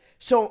 Yeah.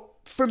 So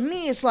for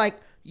me, it's like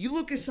you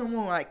look at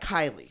someone like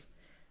Kylie.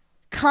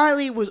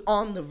 Kylie was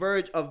on the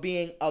verge of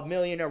being a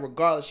millionaire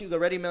regardless. She was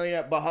already a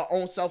millionaire, but her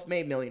own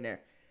self-made millionaire.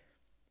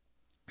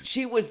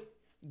 She was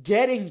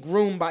getting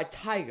groomed by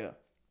Tyga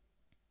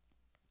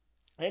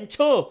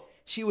until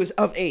she was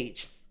of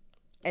age.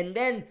 And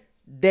then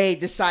they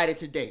decided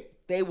to date.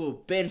 They were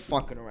been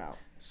fucking around.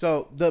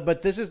 So,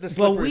 but this is the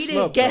slippery slope. But we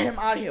didn't get him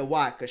out of here.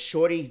 Why? Because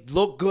Shorty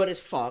looked good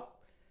as fuck.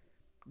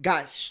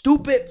 Got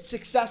stupid,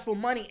 successful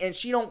money. And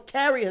she don't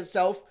carry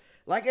herself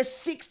like a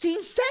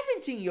 16,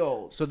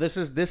 17-year-old. So this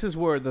is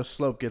where the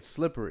slope gets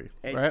slippery,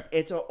 right?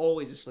 It's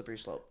always a slippery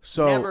slope.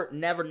 So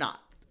never not.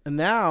 And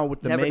now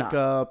with the Never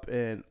makeup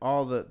and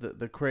all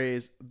the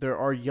craze, there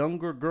are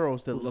younger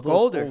girls that look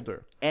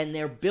older. And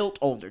they're built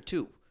older,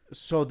 too.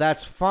 So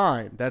that's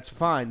fine. That's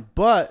fine.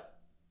 But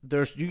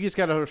you just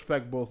got to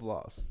respect both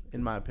laws,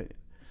 in my opinion.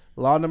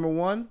 Law number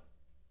one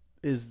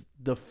is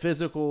the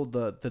physical,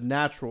 the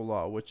natural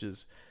law, which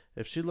is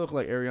if she looked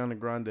like Ariana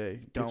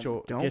Grande,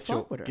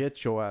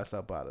 get your ass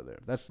up out of there.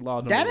 That's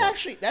law number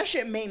one. That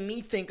shit made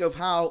me think of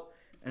how,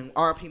 and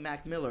R.P.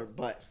 Mac Miller,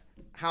 but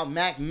how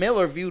Mac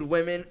Miller viewed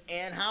women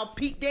and how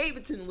Pete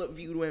Davidson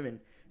viewed women.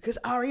 Because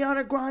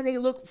Ariana Grande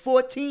looked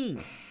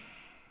 14.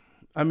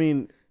 I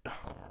mean...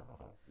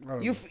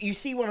 You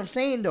see what I'm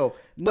saying though?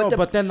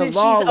 But then the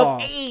law.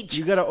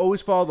 You gotta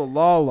always follow the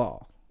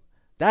law.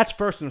 That's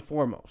first and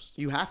foremost.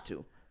 You have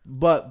to.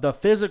 But the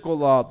physical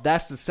law,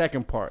 that's the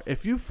second part.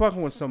 If you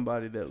fucking with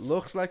somebody that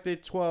looks like they're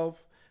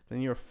 12,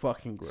 then you're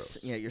fucking gross.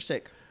 Yeah, you're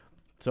sick.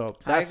 So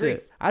I that's agree.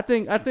 it. I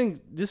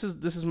think this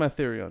is my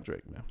theory on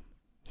Drake, man.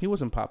 He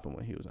wasn't popping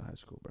when he was in high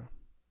school, bro.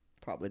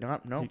 Probably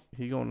not. No.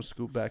 He going to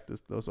scoop back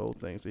those old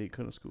things that he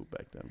couldn't scoop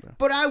back then, bro.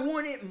 But I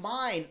wouldn't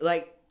mind.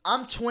 Like,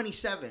 I'm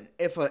 27.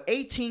 If a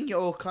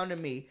 18-year-old come to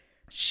me,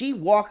 she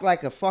walk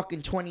like a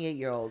fucking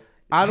 28-year-old.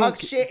 I don't.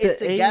 Her shit the is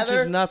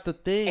together. age is not the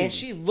thing. And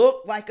she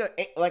looked like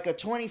a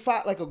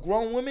 25, like a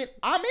grown woman.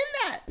 I'm in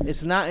that.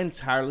 It's not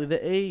entirely the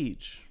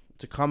age.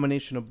 It's a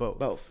combination of both.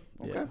 Both.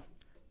 Okay. Yeah.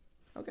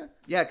 Okay.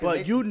 Yeah.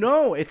 But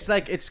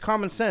it's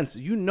common sense.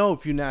 You know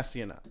if you're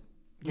nasty or not.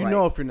 You Right.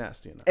 know if you're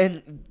nasty or not.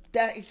 And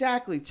that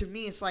exactly, to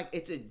me, it's like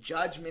it's a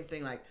judgment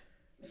thing. Like,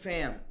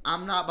 fam,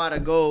 I'm not about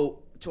to go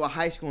to a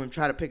high school and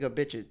try to pick up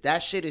bitches.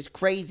 That shit is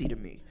crazy to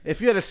me.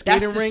 If you had a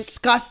skating rink,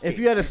 disgusting. If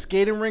you had a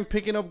skating rink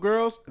picking up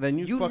girls, then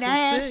you fucking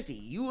nasty.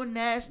 sick. You a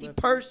nasty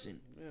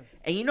person. Yeah.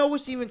 And you know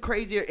what's even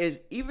crazier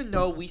is, even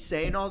though we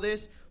saying all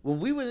this,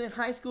 when we was in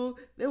high school,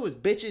 there was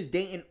bitches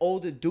dating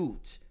older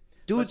dudes.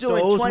 Dudes who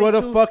Those were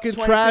the fucking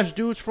 22, trash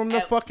dudes from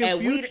the fucking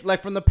future,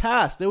 like from the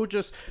past. They were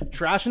just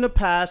trash in the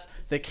past.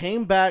 They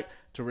came back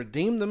to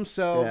redeem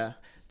themselves,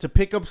 to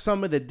pick up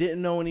somebody that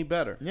didn't know any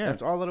better. Yeah.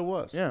 That's all that it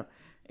was. Yeah.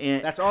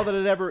 And That's all that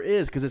it ever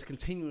is, because it's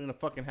continuing to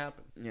fucking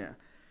happen. yeah.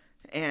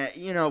 And,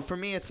 you know, for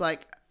me, it's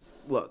like,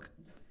 look,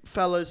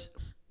 fellas,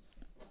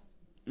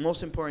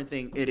 most important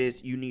thing, it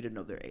is you need to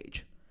know their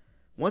age.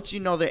 Once you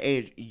know their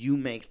age, you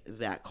make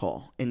that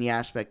call in the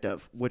aspect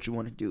of what you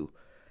want to do.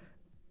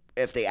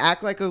 If they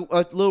act like a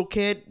little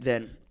kid,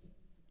 then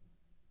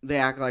they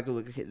act like a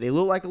little kid. They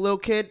look like a little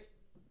kid,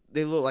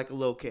 they look like a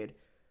little kid.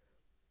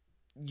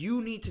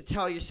 You need to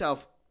tell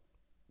yourself,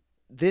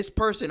 this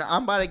person,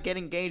 I'm about to get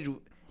engaged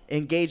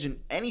in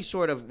any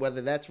sort of,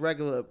 whether that's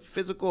regular,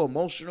 physical,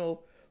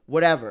 emotional,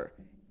 whatever.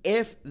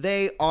 If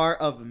they are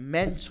of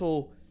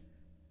mental,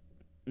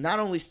 not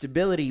only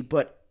stability,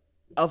 but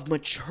of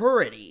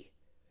maturity,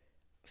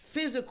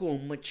 physical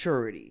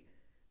maturity,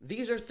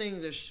 these are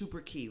things that are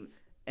super key.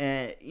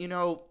 And, you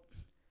know,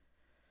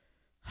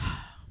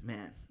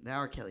 man, that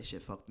R. Kelly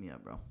shit fucked me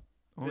up, bro.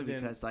 Only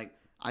because, like,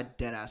 I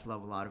dead-ass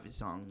love a lot of his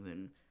songs,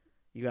 and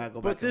you gotta go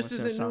back But and this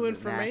listen to isn't songs new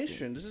that's nasty.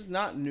 information. This is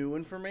not new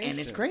information. And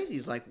it's crazy.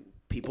 It's like,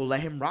 people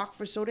let him rock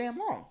for so damn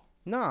long.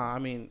 Nah, I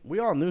mean, we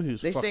all knew he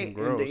was fucking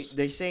gross.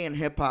 They say in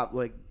hip-hop,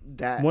 like,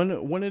 that When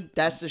did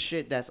that's the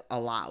shit that's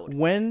allowed.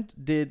 When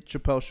did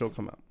Chappelle's Show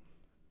come out?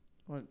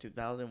 What,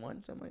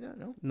 2001? Something like that?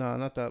 No? No,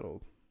 not that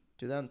old.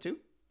 2002?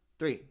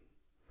 3.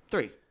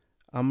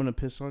 I'm gonna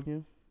piss on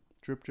you.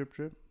 Drip, drip,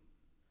 drip.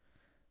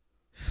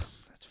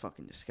 That's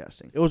fucking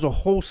disgusting. It was a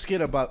whole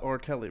skit about R.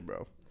 Kelly,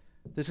 bro.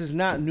 This is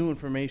not new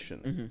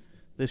information. Mm-hmm.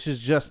 This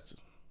is just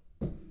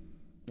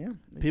Yeah.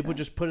 people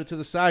just put it to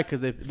the side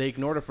because they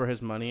ignored it for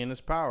his money and his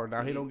power.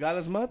 Now he don't got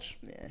as much.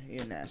 Yeah,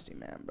 he's a nasty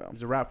man, bro.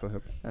 It's a wrap for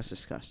him. That's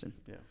disgusting.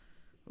 Yeah.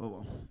 Oh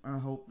well. I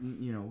hope,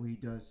 you know,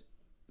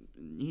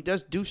 he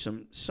does do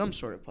some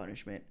sort of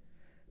punishment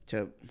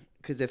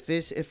because if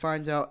it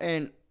finds out.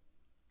 And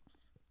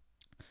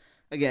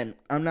again,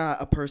 I'm not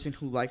a person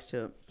who likes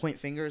to point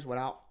fingers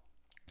without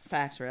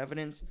facts or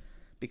evidence,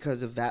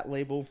 because of that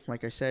label,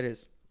 like I said,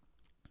 is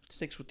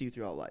sticks with you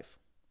throughout life.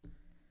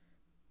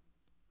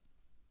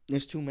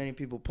 There's too many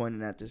people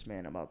pointing at this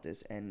man about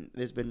this, and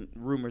there's been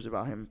rumors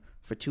about him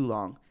for too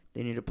long.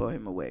 They need to put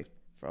him away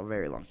for a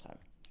very long time.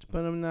 Just put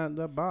him in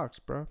that box,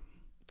 bro.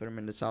 Put him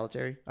into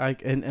solitary. I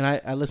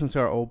listened to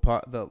our old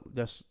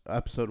that's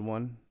episode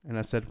 1, and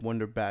I said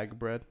Wonder Bag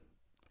Bread,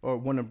 or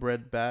Wonder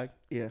Bread Bag.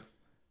 Yeah,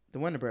 the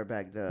Wonder Bread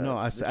bag.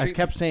 I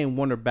kept saying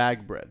Wonder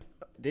Bag Bread.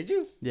 Did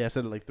you? Yeah, I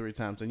said it like 3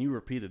 times, and you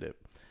repeated it.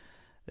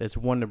 It's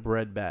Wonder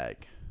Bread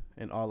Bag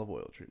and olive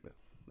oil treatment.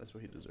 That's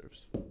what he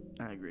deserves.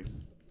 I agree.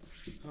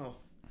 Oh,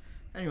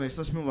 anyways,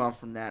 let's move on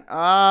from that.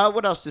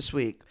 What else this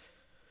week?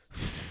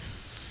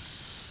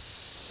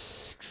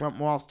 Trump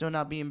wall still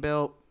not being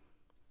built.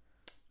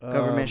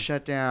 Government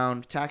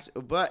shutdown.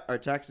 But our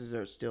taxes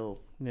are still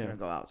gonna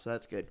go out, so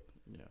that's good.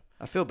 Yeah.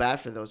 I feel bad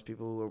for those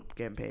people who are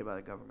getting paid by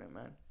the government,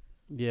 man.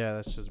 Yeah,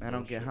 that's just. I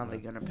don't get how man.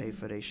 they're gonna pay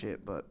for their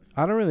shit, but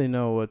I don't really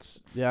know I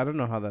don't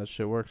know how that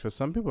shit works. Cause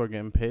some people are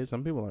getting paid,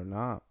 some people are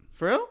not.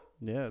 for real?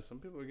 Yeah, some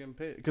people are getting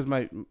paid. Cause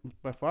my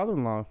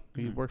father-in-law,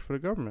 he works for the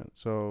government,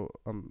 so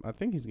I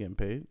think he's getting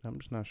paid. I'm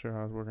just not sure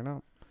how it's working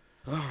out.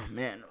 Oh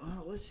man,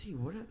 let's see.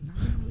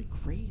 Nothing really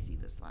crazy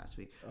this last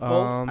week.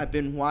 I've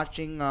been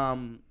watching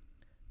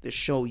the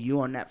show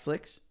You on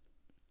Netflix.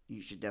 You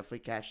should definitely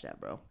catch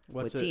that, bro.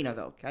 What's with it? Tina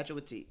though, catch it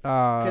with T.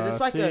 Because it's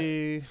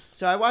like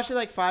so I watched it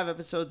like 5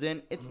 episodes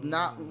in. It's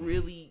not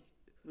really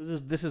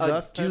this is a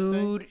us type thing?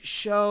 dude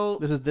show.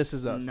 This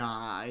is us.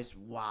 Nah, it's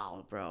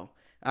wild, bro.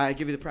 I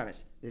give you the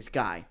premise. This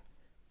guy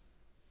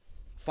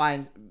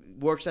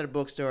works at a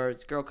bookstore.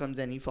 This girl comes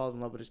in. He falls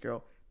in love with this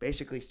girl.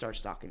 Basically, starts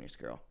stalking this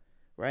girl.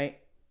 Right?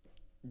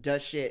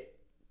 Does shit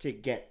to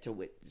get to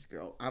with this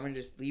girl. I'm gonna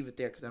just leave it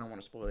there because I don't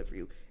want to spoil it for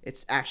you.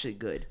 It's actually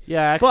good.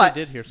 Yeah, I actually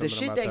did hear something the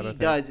shit about that that. he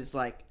does is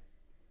like,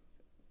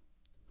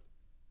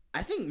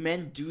 I think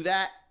men do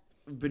that,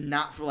 but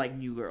not for like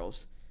new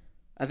girls.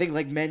 I think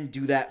like men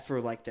do that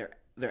for like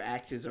their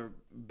exes or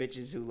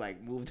bitches who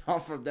like moved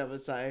on from them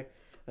aside.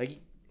 Like,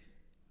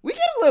 we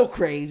get a little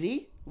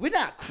crazy. We're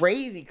not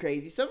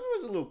crazy. Some of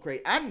us a little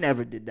crazy. I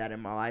never did that in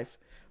my life,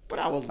 but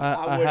I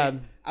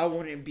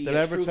wouldn't be Did a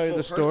I ever tell you truthful the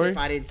person story? if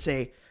I didn't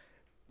say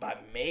I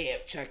may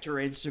have checked her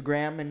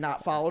Instagram and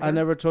not followed her. I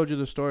never told you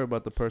the story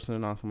about the person that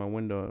knocked on my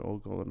window at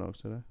Old Golden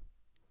Oaks today.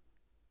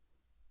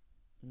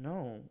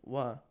 No,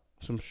 what?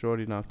 Some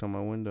shorty knocked on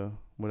my window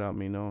without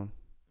me knowing.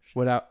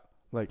 Without,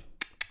 like...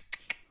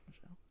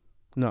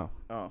 No.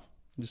 Oh.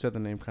 You said the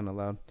name kind of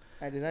loud.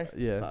 Did I?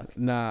 Yeah. Fuck.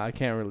 Nah, I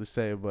can't really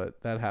say it,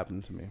 but that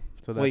happened to me.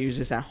 So Well, you was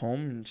just at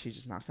home and she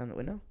just knocked on the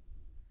window?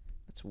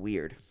 That's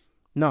weird.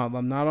 No,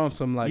 I'm not on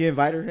some, like... You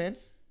invited her in?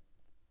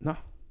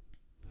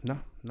 No,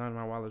 not in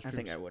my wildest I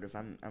dreams. think I would if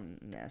I'm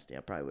nasty. I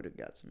probably would have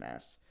got some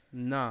ass.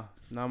 Nah,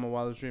 not in my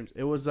wildest dreams.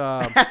 It was,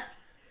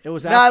 it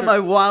was Not after... my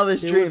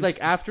wildest It dreams. was,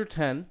 like, after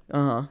 10.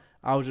 Uh-huh.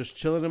 I was just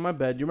chilling in my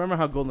bed. You remember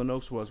how Golden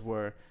Oaks was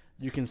where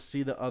you can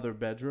see the other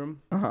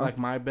bedroom? Uh-huh. Like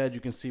my bed,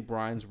 you can see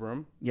Brian's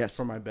room. Yes.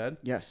 From my bed.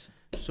 Yes.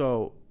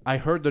 So I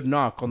heard the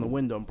knock on the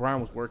window and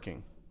Brian was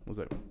working. I was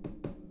like...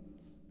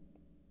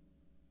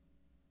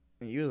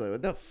 And you was like,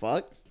 what the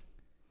fuck?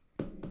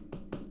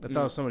 I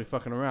thought it was somebody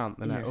fucking around.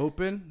 Then I Yeah.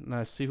 open and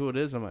I see who it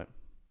is. I'm like...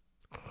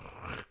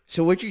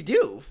 So what'd you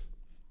do?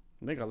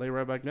 I think I lay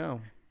right back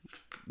down.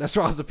 That's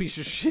why I was a piece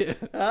of shit.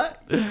 Huh?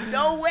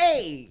 No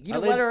way. You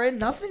didn't let her in?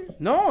 Nothing?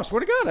 No, I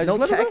swear to God. I No just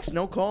let her go. text,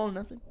 no call,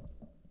 nothing?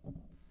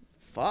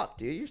 Fuck,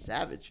 dude. You're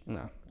savage.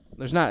 No.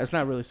 There's not. It's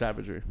not really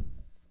savagery.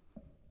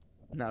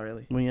 Not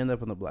really. When you end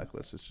up on the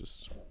blacklist, it's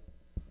just...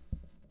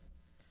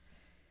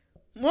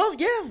 Well,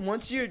 yeah.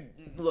 Once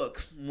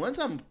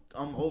I'm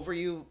over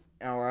you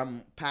or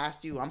I'm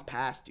past you, I'm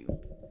past you.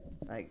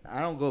 Like, I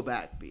don't go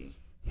back, B.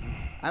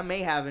 I may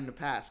have in the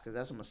past because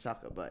that's I'm a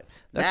sucker, but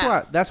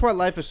that's why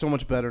life is so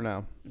much better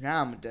now.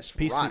 now I'm a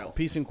desperado.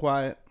 Peace and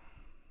quiet.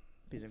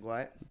 Peace and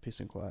quiet. Peace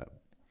and quiet.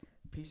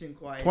 Peace and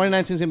quiet.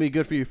 2019 is gonna be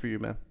good for you,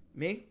 man.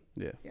 Me?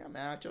 Yeah. Yeah,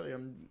 man. I told you,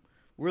 I'm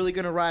really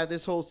gonna ride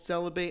this whole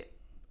celibate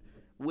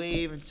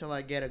wave until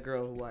I get a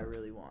girl who I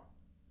really want.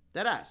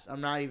 That ass.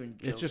 I'm not even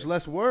joking. It's just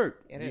less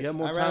work. It you is. have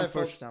more I'd time rather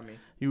for. focus on me.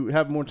 You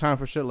have more time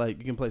for shit like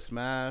you can play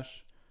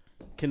Smash.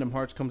 Kingdom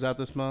Hearts comes out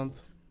this month.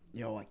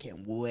 Yo, I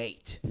can't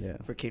wait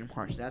for Kingdom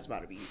Hearts. That's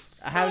about to be.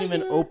 I haven't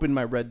even opened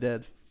my Red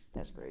Dead.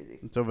 That's crazy.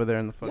 It's over there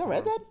in the You fucking. got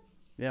Red Dead?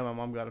 Yeah, my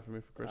mom got it for me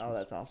for Christmas. Oh,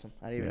 that's awesome.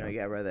 I didn't even know you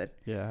got Red Dead.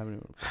 Yeah, I haven't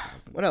even.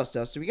 What else,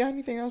 Dustin? We got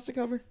anything else to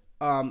cover?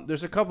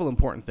 There's a couple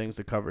important things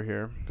to cover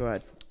here. Go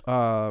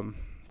ahead.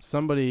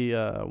 Somebody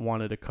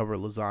wanted to cover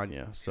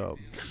lasagna, so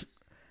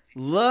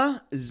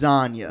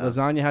Lasagna.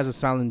 lasagna has a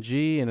silent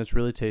G and it's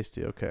really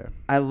tasty. Okay.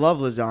 I love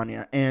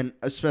lasagna, and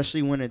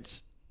especially when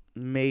it's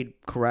made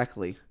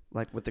correctly,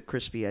 like with the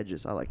crispy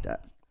edges. I like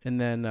that. And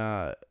then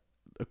a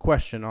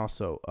question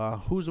also: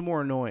 who's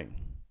more annoying,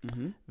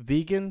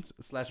 vegans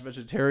 /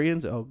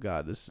 vegetarians? Oh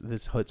God, this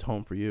hits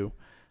home for you,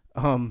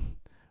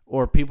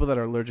 or people that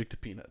are allergic to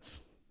peanuts.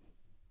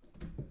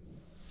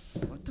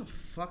 What the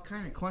fuck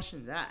kind of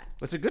question is that?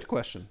 That's a good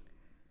question.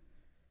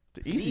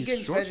 The easy,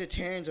 Vegans, short.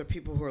 Vegetarians are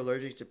people who are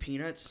allergic to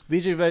peanuts.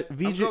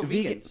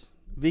 Vegans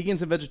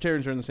and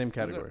vegetarians are in the same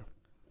category.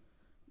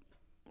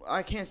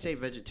 I can't say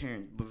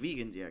vegetarians, but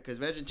vegans, yeah, because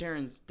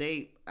vegetarians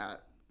they're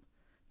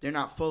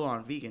not full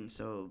on vegans,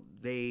 so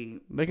they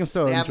can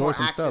still have enjoy more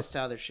some access stuff.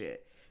 to other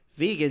shit.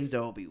 Vegans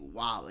though be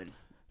wildin'.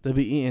 They'll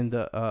be eating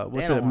the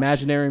what's They it? don't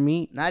Imaginary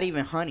meat. Not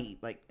even honey,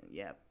 like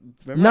yeah.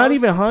 Remember Not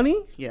even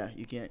honey. Yeah,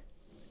 you can't.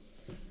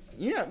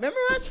 You know, remember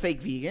I was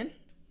fake vegan.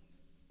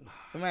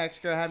 When my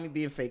ex-girl had me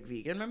being fake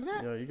vegan, remember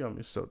that? Yo, you got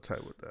me so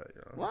tight with that,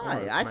 yo.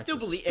 Why? I still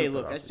believe. Hey,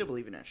 look, I still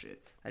believe in that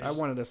shit. I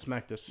wanted to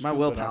smack this. My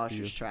willpower's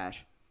just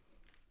trash.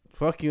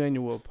 Fuck you and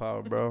your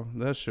willpower, bro.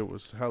 That shit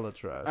was hella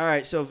trash. All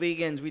right, so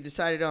vegans. We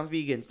decided on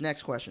vegans.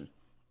 Next question.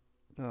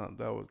 No,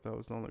 that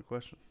was the only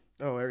question.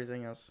 Oh,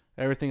 everything else.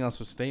 Everything else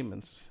was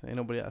statements. Ain't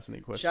nobody asked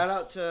any questions. Shout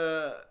out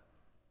to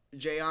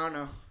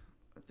Jayana.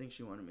 I think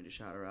she wanted me to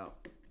shout her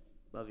out.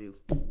 Love you,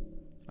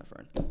 my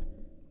friend.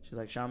 She's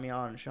like, shout me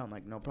out on the show. I'm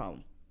like, no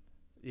problem.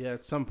 Yeah,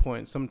 at some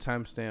point, some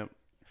timestamp,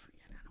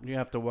 you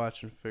have to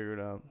watch and figure it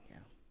out.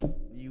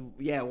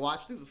 Yeah.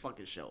 Watch through the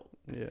fucking show.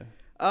 Yeah.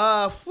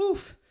 Whew.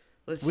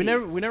 Let's see. We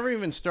never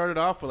even started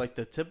off with like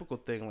the typical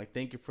thing, like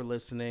thank you for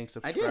listening,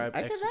 subscribe.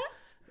 I said that.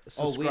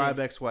 Subscribe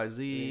We XYZ.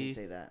 didn't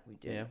say that. We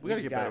did. Yeah, we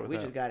gotta get better with We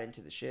that. just got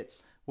into the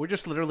shits. We're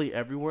just literally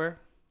everywhere.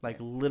 Like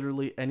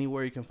literally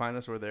anywhere you can find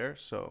us, we're there.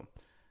 So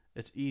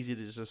it's easy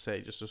to just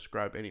say, just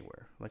subscribe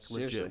anywhere. Like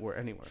Seriously. legit, we're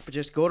anywhere.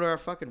 Just go to our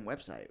fucking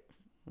website.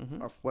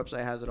 Mm-hmm. Our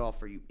website has it all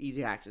for you.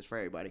 Easy access for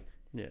everybody.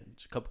 Yeah,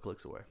 just a couple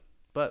clicks away.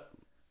 But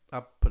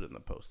I'll put it in the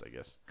post, I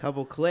guess.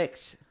 Couple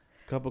clicks.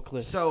 Couple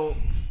clicks. So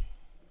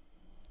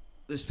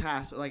this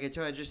past, like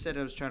I just said,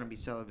 I was trying to be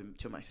celibate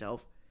to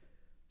myself.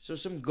 So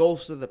some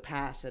ghosts of the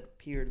past that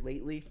appeared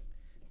lately,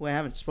 who I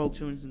haven't spoke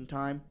to in some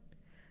time,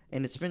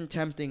 and it's been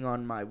tempting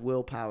on my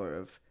willpower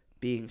of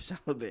being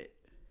celibate.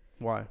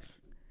 Why?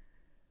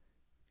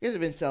 Because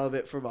I've been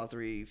celibate for about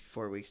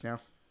 3-4 weeks now.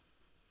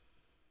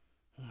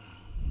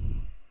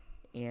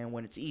 And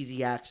when it's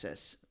easy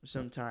access,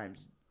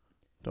 sometimes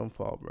Don't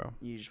fall, bro.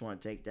 you just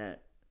want to take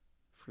that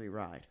free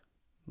ride.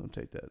 Don't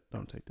take that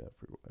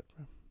free ride,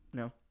 bro.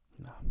 No?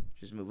 No.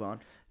 Just move on.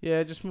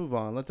 Yeah, just move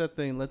on. Let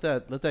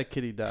that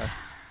kitty die.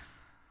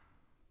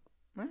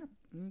 All right.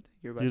 Take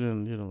your You advice.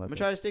 didn't let I'm going that. to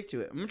try to stick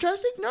to it. I'm going to try to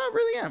stick. No, I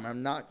really am.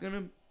 I'm not going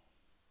to.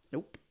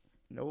 Nope.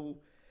 No.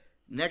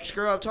 Next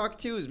girl I'm talking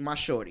to is my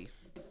shorty.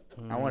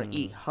 I want to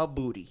eat her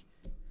booty.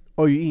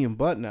 Oh, you eating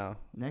butt now?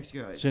 Next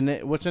girl.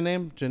 Janae, what's her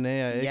name?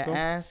 Janae Aiko? Yeah,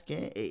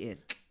 asking it.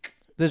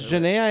 Does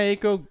Janae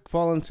Aiko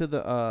fall into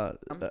the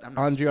I'm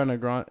not Adriana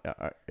Grande?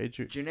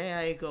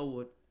 Janae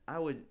Aiko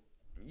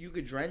you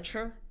could drench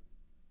her,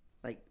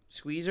 like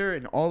squeeze her,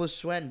 and all the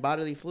sweat and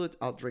bodily fluids,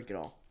 I'll drink it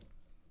all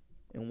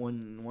in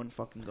one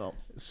fucking gulp.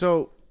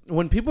 So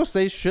when people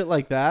say shit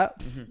like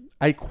that,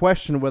 I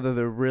question whether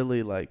they're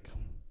really like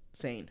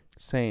Sane.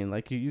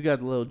 Like you got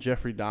a little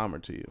Jeffrey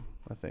Dahmer to you,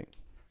 I think.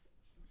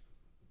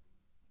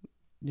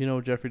 You know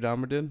what Jeffrey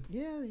Dahmer did?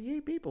 Yeah, he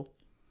ate people.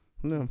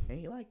 No. And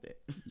he liked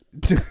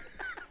it.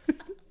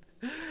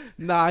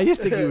 Nah, I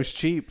used to think he was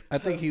cheap. I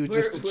think he was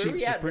just a where cheap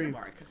we at, Supreme.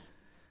 Mark?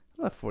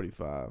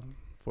 45,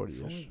 40-ish.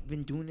 We've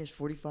been doing this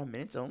 45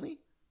 minutes only?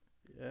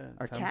 Yeah.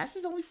 Our cast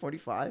is only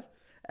 45?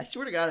 I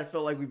swear to God, I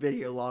felt like we've been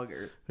here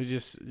longer. You're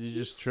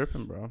just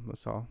tripping, bro.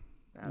 That's all.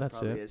 That's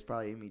probably it. It's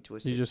probably me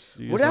twisted. You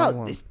What just else? want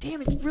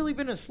one. It's really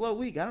been a slow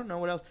week. I don't know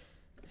what else.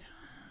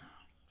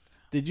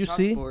 Did you Talk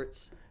see?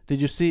 Sports. Did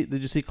you see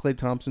Klay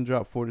Thompson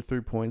drop 43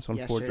 points on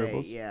 4 Yesterday,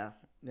 dribbles? yeah.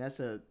 That's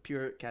a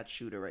pure catch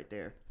shooter right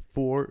there.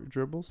 4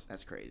 dribbles?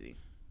 That's crazy.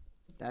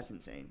 That's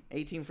insane.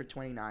 18 for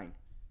 29.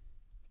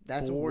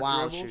 That's 4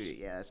 wild dribbles?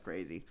 shooting. Yeah, that's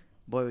crazy.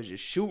 Boy was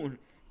just shooting,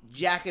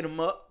 jacking him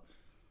up.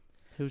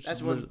 He was, That's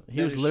just one- lit- he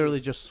that was is literally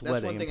true. just sweating.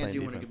 That's one thing and I do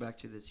playing want to get defense. back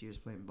to this year's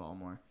playing ball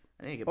more.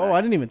 I need to get back. Oh,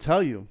 I didn't even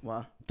tell you.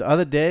 Wow. The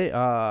other day,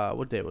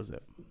 what day was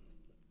it?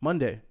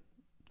 Monday.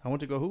 I went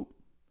to go hoop.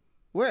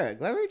 Where? At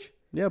Glenridge?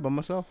 Yeah, by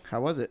myself.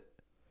 How was it?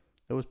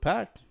 It was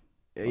packed.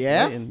 I was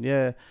Yeah? waiting.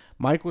 Yeah.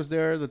 Mike was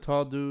there, the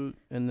tall dude,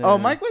 and then Oh,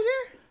 Mike was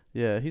there?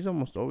 Yeah, he's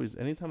almost always.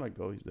 Anytime I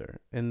go, he's there.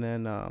 And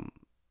then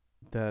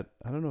that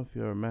I don't know if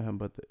you ever met him,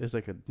 but it's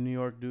like a New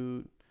York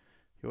dude.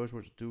 He always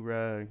wears a do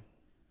rag.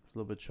 He's a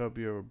little bit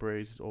chubbier with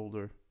braids. He's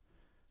older.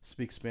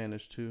 Speaks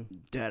Spanish too.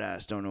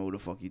 Deadass. Don't know who the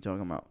fuck you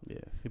talking about. Yeah,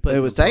 he plays. It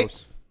in was the tight?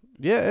 post.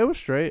 Yeah, it was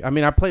straight. I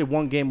mean, I played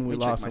one game and we Let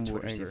me check lost my and we were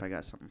Twitter, see if angry. I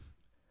got something.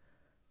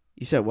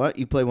 You said what?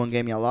 You played one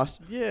game, y'all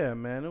lost? Yeah,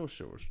 man, it was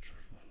sure.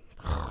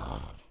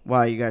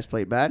 Why, you guys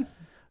played bad?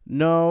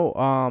 No,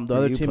 the Or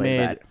other you team played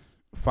made bad?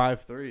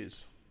 5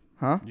 threes.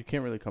 Huh? You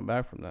can't really come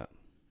back from that.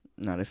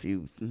 Not if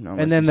you.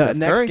 And then the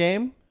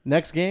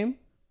next game,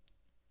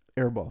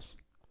 air balls.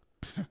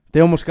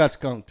 They almost got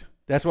skunked.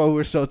 That's why we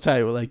were so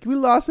tight. We're like, we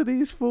lost to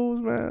these fools,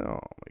 man. Oh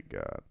my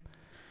god.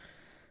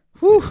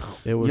 Whew.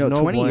 It was Yo,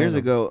 no 20 years bueno.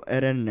 ago,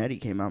 Ed, Ed and Eddie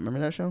came out. Remember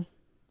that show?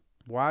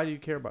 Why do you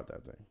care about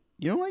that thing?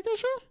 You don't like that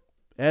show?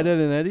 Ed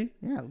and Eddie?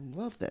 Yeah, I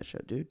love that show,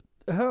 dude.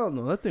 Hell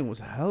no, that thing was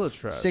hella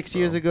trash. 6 bro.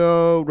 years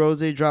ago,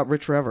 Rose dropped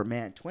Rich Forever.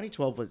 Man,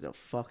 2012 was the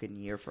fucking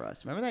year for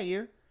us. Remember that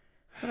year?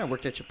 That's when I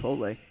worked at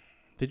Chipotle.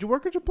 Did you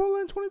work at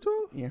Chipotle in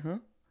 2012? Yeah, huh?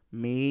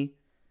 Me,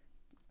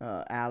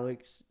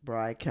 Alex,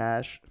 Bri,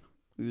 Cash.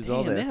 We was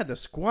all Damn, there. they had the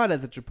squad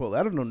at the Chipotle.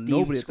 I don't know Steve,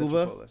 nobody at Scuba.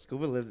 the Chipotle.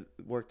 Scuba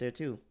worked there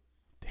too.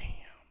 Damn,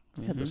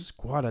 they had the Mhm.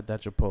 squad at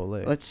that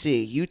Chipotle. Let's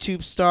see.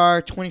 YouTube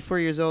star, 24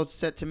 years old,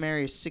 set to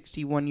marry a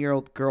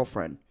 61-year-old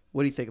girlfriend.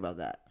 What do you think about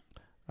that?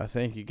 I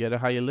think you get it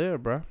how you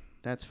live, bro.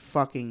 That's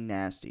fucking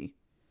nasty.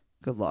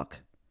 Good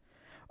luck.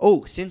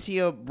 Oh,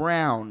 Cyntoia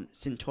Brown.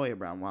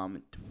 Wow,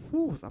 I'm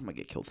gonna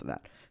get killed for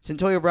that.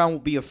 Cyntoia Brown will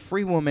be a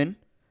free woman.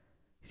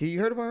 Have you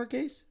heard about her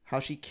case? How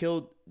she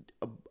killed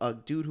a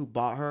dude who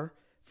bought her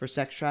for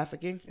sex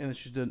trafficking? And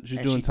she's And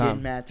doing she time.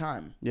 did mad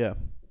time. Yeah.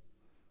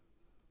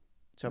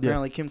 So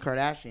apparently Kim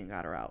Kardashian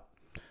got her out.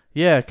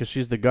 Yeah, because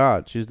she's the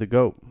god. She's the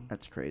goat.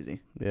 That's crazy.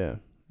 Yeah.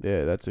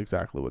 Yeah, that's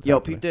exactly what's Yo,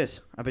 happening. peep this.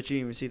 I bet you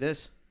didn't even see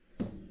this.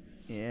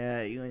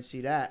 Yeah, you didn't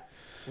see that.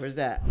 Where's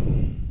that?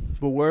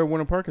 But where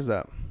Winter Park is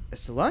that?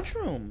 It's the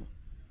lunchroom.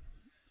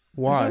 It's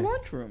Why? our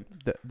lunchroom.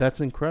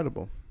 That's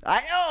incredible.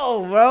 I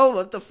know, bro.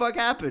 What the fuck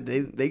happened?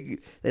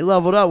 They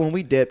leveled up when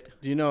we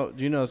dipped. Do you know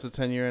it's a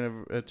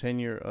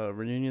 10-year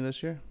reunion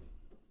this year?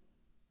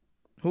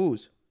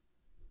 Whose?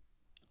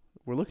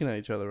 We're looking at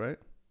each other, right?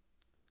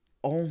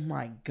 Oh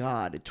my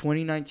God.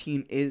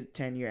 2019 is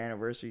 10-year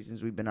anniversary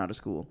since we've been out of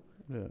school.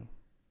 Yeah.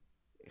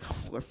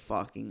 We're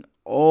fucking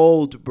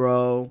old,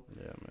 bro.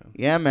 Yeah, man.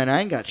 Yeah, man.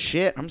 I ain't got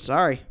shit. I'm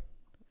sorry.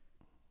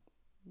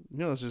 You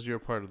know this is your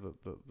part of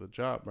the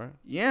job, right?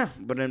 Yeah,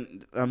 but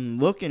I'm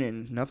looking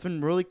and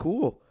nothing really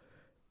cool.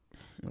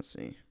 Let's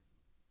see.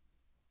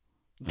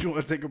 Do you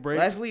want to take a break?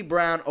 Leslie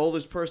Brown,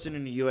 oldest person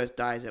in the U.S.,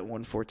 dies at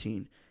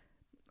 114.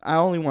 I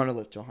only want to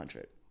live to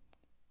 100.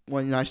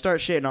 When I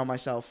start shitting on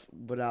myself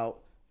without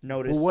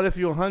notice. Well, what if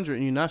you're 100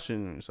 and you're not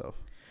shitting on yourself?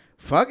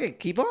 Fuck it.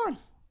 Keep on.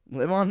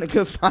 Live on the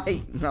good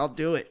fight, and I'll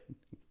do it.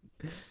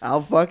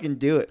 I'll fucking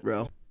do it,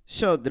 bro.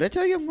 So, did I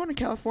tell you I'm going to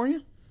California?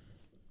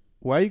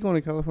 Why are you going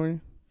to California?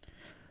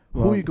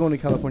 Who are you going to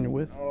California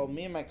with? Oh,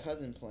 me and my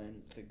cousin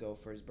planned to go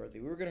for his birthday.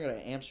 We were gonna go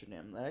to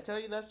Amsterdam. Did I tell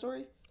you that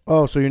story?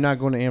 Oh, so you're not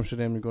going to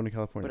Amsterdam, you're going to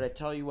California. But I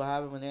tell you what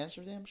happened with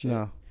Amsterdam? Shit.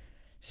 No.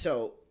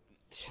 So,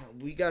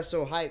 we got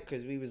so hyped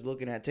because we was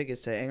looking at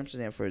tickets to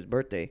Amsterdam for his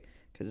birthday.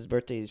 Because his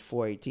birthday is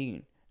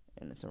 4/18,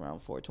 and it's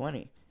around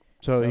 4/20.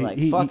 So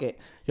fuck it.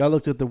 Y'all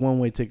looked at the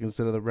one-way ticket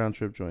instead of the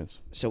round-trip joints.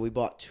 So we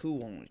bought 2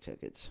 one-way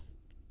tickets.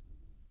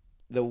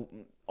 The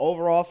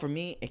overall for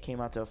me, it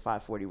came out to a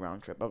 $540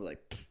 round trip. I was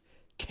like,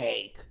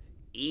 cake,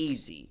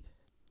 easy.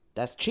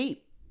 That's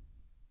cheap,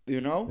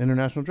 you know.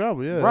 International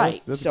travel, yeah.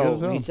 Right. That's so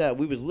good as we said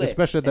we was lit,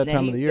 especially at that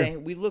time of the year.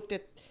 Then we looked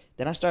at.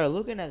 Then I started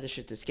looking at the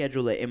shit to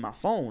schedule it in my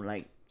phone,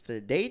 like for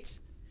the dates,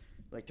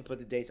 like to put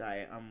the dates.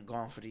 I'm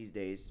gone for these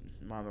days.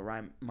 Mama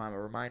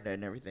reminder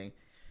and everything.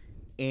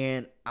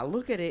 And I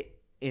look at it,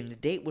 and the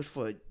date was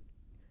for.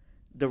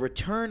 The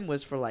return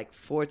was for like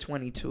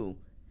 4/22.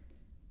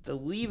 The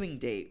leaving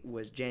date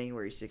was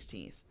January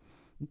 16th.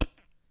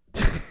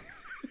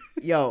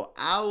 Yo,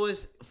 I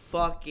was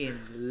fucking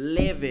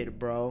livid,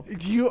 bro.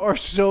 You are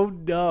so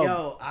dumb.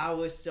 Yo,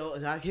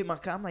 I hit my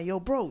car. I'm like, yo,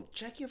 bro,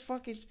 check your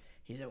fucking.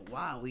 He said,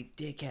 wow, we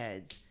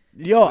dickheads.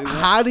 Yo,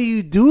 how do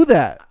you do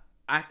that?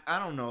 I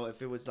don't know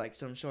if it was like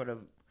some sort of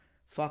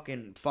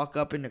fucking fuck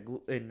up in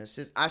the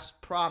system. I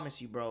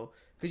promise you, bro,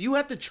 because you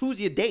have to choose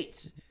your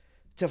dates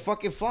to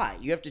fucking fly.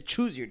 You have to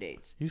choose your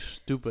dates. You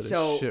stupid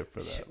as shit for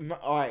that.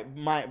 All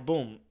right,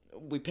 boom.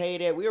 We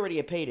paid it. We already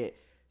had paid it.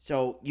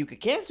 So you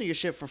could cancel your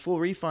shit for full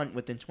refund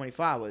within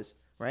 24 hours,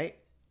 right?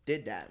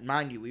 Did that.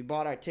 Mind you, we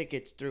bought our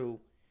tickets through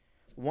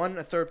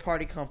a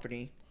third-party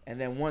company and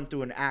then one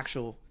through an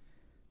actual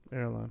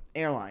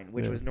airline,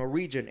 which was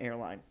Norwegian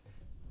airline.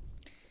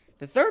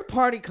 The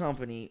third-party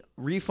company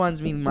refunds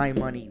me my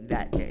money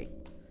that day.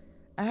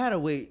 I had to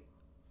wait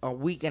a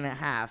week and a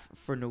half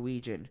for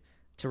Norwegian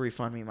to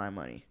refund me my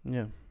money.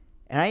 Yeah.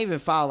 And I even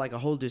filed like a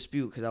whole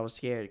dispute because I was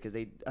scared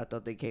because I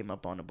thought they came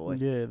up on the boy.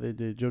 Yeah, they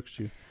did. Jokes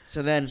you.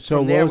 So then So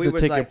from there what was we the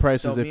ticket like,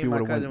 prices so if me you and my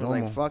would have cousin went was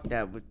normal? like, fuck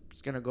that.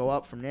 It's going to go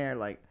up from there.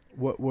 Like,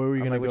 where were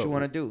you I'm going to like, go? what you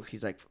want to do?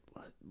 He's like,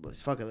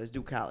 fuck it. Let's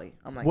do Cali.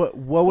 I'm like,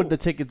 what would the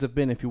tickets have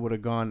been if you would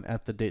have gone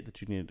at the date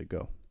that you needed to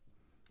go?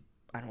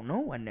 I don't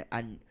know.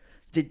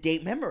 The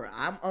date, remember,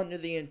 I'm under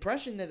the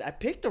impression that I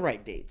picked the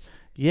right dates.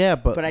 Yeah,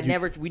 but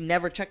we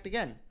never checked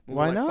again.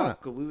 Why were like, not?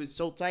 Fuck, 'cause we was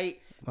so tight.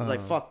 I was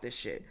like, fuck this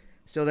shit.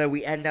 So that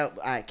we end up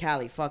at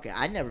Cali. Fuck it.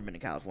 I've never been to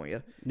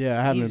California. Yeah,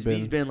 I haven't been.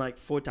 He's been like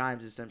 4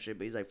 times or some shit,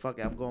 but he's like, fuck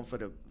it. I'm going for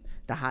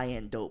the high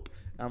end dope.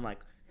 I'm like,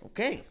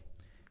 okay.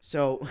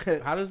 So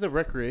how does the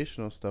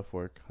recreational stuff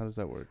work? How does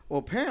that work? Well,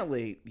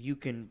 apparently you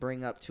can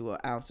bring up to an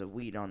ounce of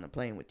weed on the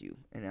plane with you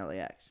in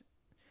LAX.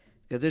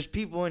 Because there's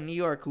people in New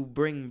York who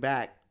bring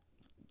back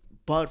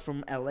bud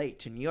from LA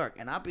to New York,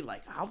 and I'll be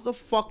like, how the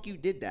fuck you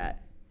did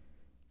that?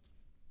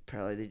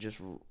 Apparently they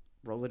just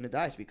rolling the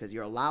dice because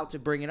you're allowed to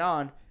bring it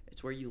on.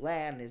 It's where you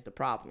land is the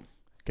problem.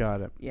 Got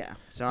it. Yeah.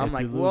 So I'm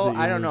like, well,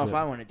 I don't know if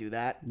I want to do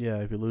that. Yeah,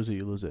 if you lose it,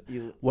 you lose it.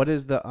 What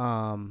is the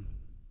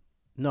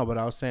No, but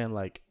I was saying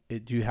like,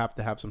 do you have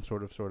to have some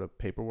sort of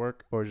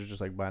paperwork, or is it just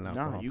like buying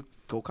alcohol? No, you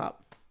go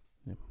cop.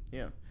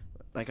 Yeah.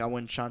 Like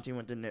when Shanti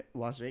went to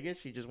Las Vegas,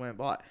 she just went and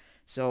bought.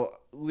 So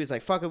we was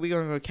like, fuck it, we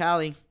gonna go to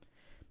Cali.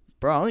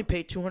 Bro, I only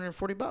paid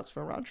 $240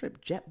 for a round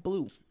trip.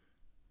 JetBlue.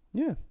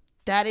 Yeah.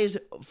 That is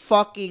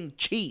fucking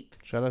cheap.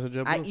 Shout out to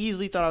JetBlue. I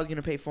easily thought I was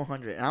gonna pay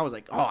 $400, and I was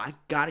like, "Oh, I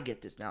gotta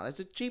get this now. That's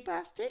a cheap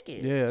ass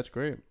ticket." Yeah, that's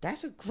great.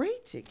 That's a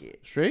great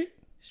ticket. Straight,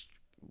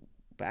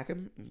 back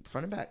and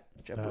front and back.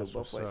 JetBlue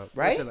both ways, up.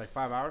 right? Like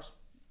 5 hours.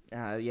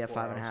 Yeah,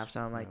 4 5.5, hours.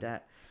 something like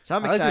that. So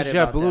I'm At least excited it's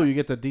about that. JetBlue. You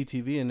get the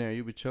DTV in there.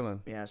 You be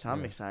chilling. Yeah, so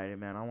I'm excited,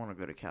 man. I want to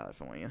go to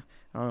California.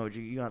 I don't know.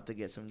 You have to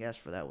get some guests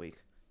for that week.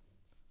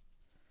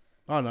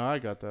 Oh no, I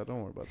got that.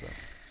 Don't worry about that.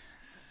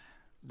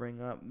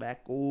 Bring up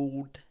back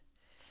old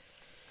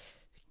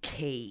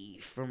K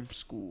from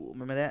school.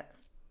 Remember that?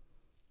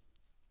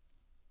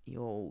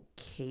 Yo,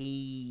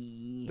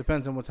 K.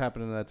 Depends on what's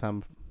happening at that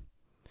time.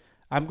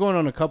 I'm going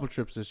on a couple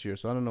trips this year,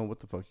 so I don't know what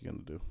the fuck you're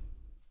gonna do.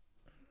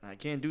 I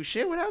can't do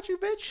shit without you,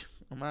 bitch.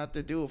 I'm gonna have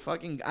to do a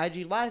fucking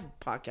IG Live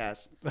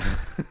podcast.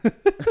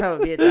 I'll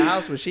be at the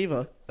house with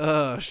Shiva.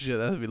 Oh shit,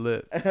 that'd be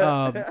lit.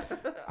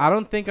 I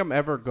don't think I'm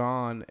ever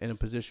gone in a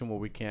position where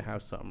we can't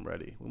have something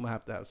ready. We might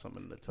have to have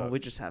something in the tuck. Well, we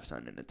just have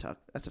something in the tuck.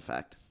 That's a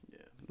fact. Yeah,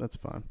 that's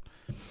fine.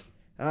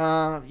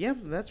 Yeah,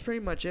 that's pretty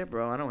much it,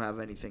 bro. I don't have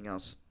anything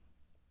else.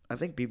 I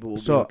think people will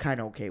be kind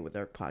of okay with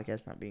their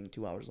podcast not being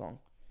 2 hours long.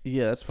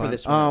 Yeah, that's fine. For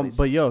this one, at least.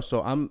 But yo,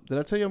 so did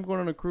I tell you I'm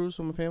going on a cruise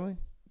with my family?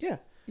 Yeah,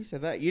 you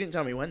said that. You didn't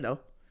tell me when though.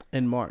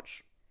 In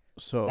March.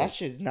 So that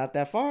shit's not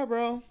that far,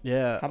 bro.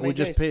 Yeah, How many we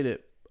just days? paid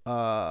it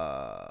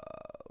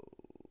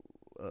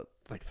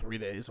like 3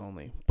 days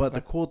only. But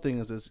the cool thing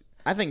is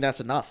I think that's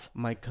enough.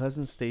 My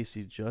cousin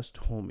Stacy just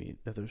told me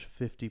that there's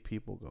 50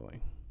 people going.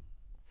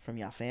 From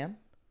your fam?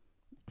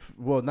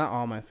 Well, not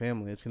all my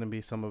family. It's going to be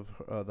some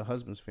of the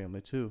husband's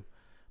family too.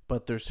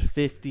 But there's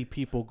 50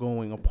 people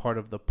going a part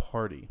of the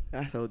party.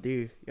 That's OD.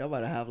 Y'all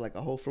about to have like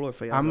a whole floor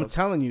for y'all. I'm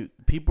telling you,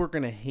 people are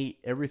going to hate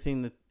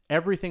everything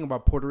everything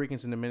about Puerto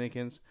Ricans and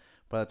Dominicans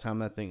by the time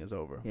that thing is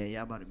over.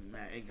 Yeah, I'm about to be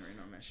mad ignorant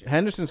on that shit.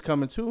 Henderson's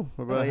coming too.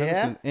 My brother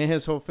Henderson and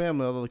his whole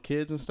family, all the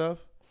kids and stuff.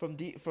 From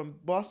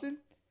Boston?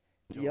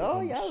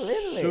 Yo, y'all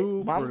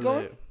living it. Mom's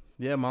going?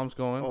 Yeah, mom's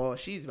going. Oh,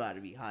 she's about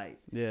to be hyped.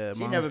 Yeah,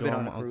 she's never been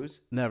on a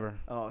cruise. Never.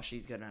 Oh,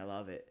 she's gonna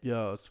love it.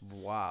 Yo, it's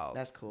wild.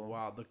 That's cool.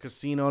 Wow, the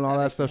casino and all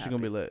that stuff, she's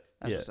gonna be lit.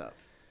 That's what's up.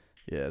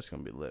 Yeah, it's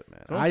gonna be lit,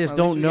 man. Cool. I just At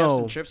don't least we know. have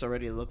some trips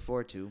already to look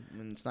forward to,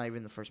 and it's not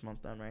even the first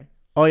month done, right?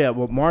 Oh yeah,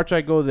 well March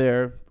I go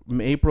there.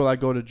 April I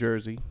go to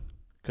Jersey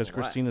because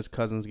What? Christina's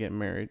cousin's getting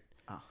married.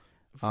 Oh,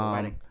 for a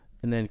wedding.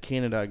 And then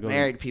Canada I go.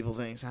 Married people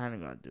things. I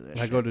don't gotta do that.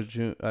 I go to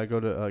June. I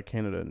go to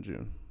Canada in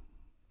June.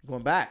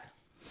 Going back.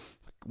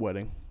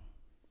 Wedding.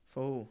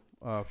 For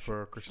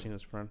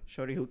Christina's friend.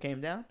 Shorty who came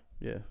down.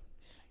 Yeah.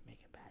 Make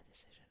a bad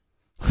decision.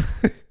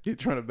 You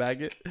trying to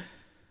bag it,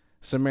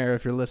 Samara?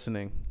 If you're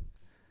listening,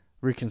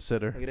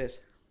 reconsider. Look at this.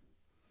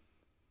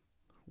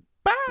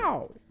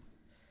 Bow.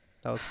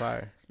 That was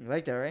fire. You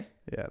like that, right?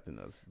 Yeah, I think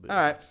that was big. All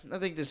right. I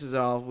think this is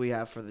all we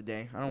have for the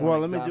day. I don't Well,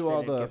 want let me do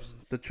all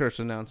the church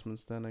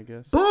announcements then, I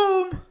guess.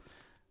 Boom.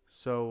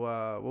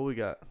 So, what we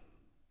got?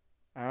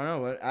 I don't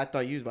know. I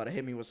thought you was about to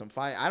hit me with some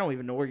fire. I don't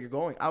even know where you're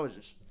going. I was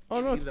just.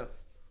 Oh, no.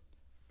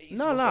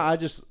 No. I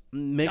just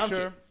make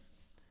sure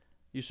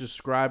you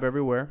subscribe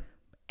everywhere.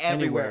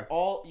 Everywhere.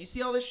 Anywhere. You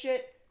see all this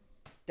shit?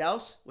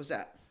 Douse? What's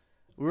that?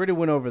 We already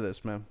went over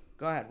this, man.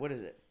 Go ahead. What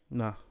is it?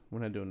 Nah, we're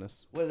not doing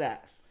this. What is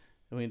that?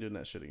 We ain't doing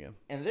that shit again.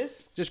 And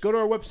this? Just go to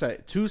our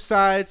website,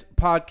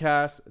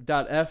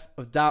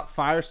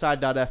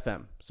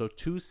 twosidespodcast.fireside.fm. So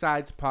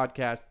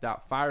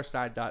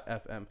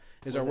twosidespodcast.fireside.fm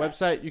is our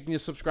website. You can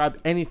just subscribe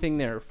anything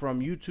there, from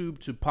YouTube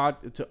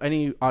to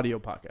any audio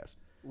podcast.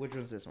 Which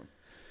one's this one?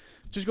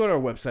 Just go to our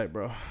website,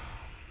 bro.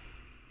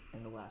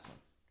 And the last one.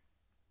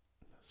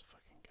 This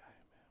fucking guy,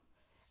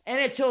 man. And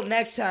until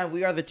next time,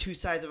 we are the Two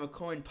Sides of a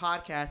Coin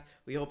podcast.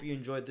 We hope you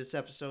enjoyed this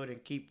episode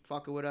and keep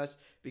fucking with us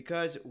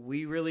because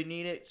we really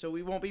need it so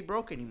we won't be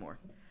broke anymore.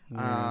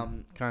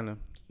 Kind of.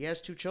 He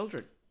has 2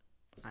 children.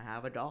 I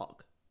have a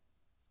dog.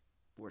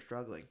 We're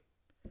struggling.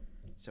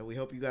 So we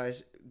hope you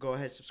guys go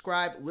ahead,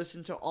 subscribe,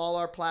 listen to all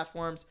our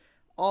platforms,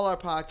 all our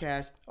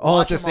podcasts.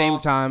 All at the same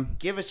time.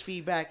 Give us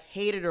feedback.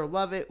 Hate it or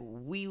love it.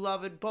 We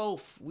love it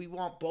both. We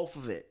want both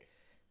of it.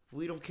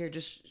 We don't care.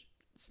 Just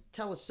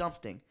tell us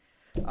something.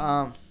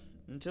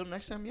 Until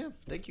next time, yeah.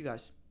 Thank you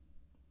guys.